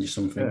 Yeah, I'll send you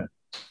something. Yeah.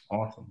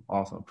 Awesome.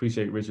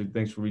 Appreciate it, Richard.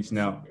 Thanks for reaching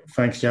out.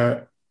 Thanks,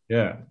 Jarrett.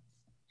 Yeah.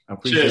 I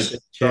appreciate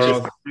it.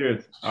 Cheers.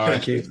 Cheers. All right.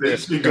 Thank you.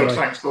 It's been good.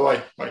 Thanks.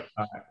 Bye. All right.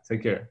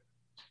 Take care.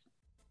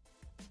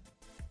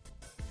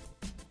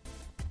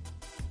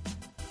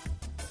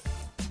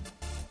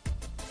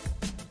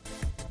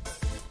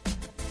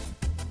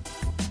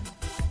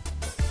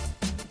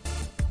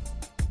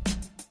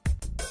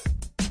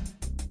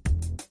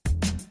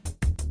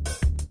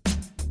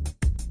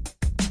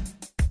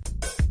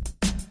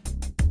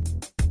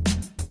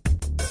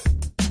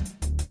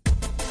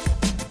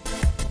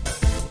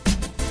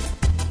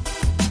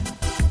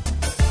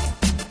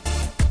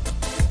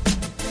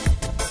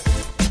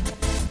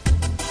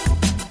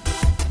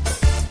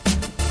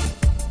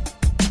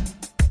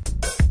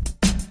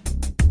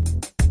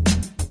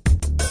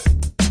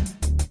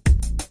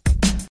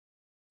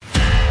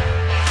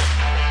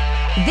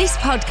 This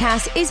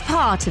podcast is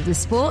part of the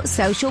Sports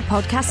Social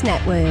Podcast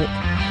Network.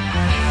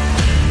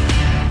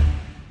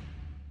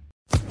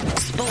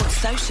 Sports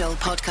Social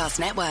Podcast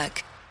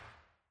Network.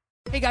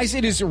 Hey guys,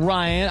 it is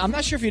Ryan. I'm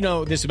not sure if you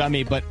know this about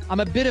me, but I'm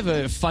a bit of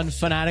a fun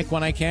fanatic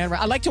when I can.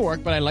 I like to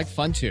work, but I like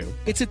fun too.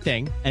 It's a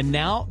thing. And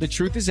now the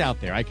truth is out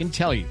there. I can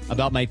tell you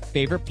about my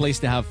favorite place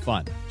to have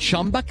fun.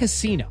 Chumba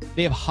Casino.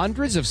 They have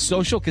hundreds of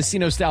social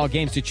casino style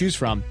games to choose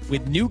from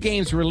with new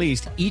games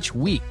released each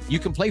week. You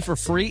can play for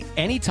free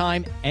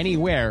anytime,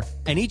 anywhere.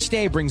 And each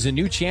day brings a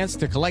new chance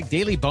to collect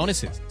daily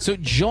bonuses. So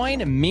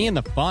join me in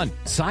the fun.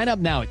 Sign up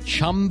now at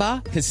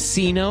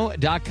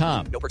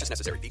ChumbaCasino.com. No purchase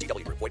necessary.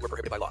 VGW Group. Void where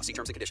prohibited by law. See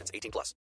terms and conditions. 18+.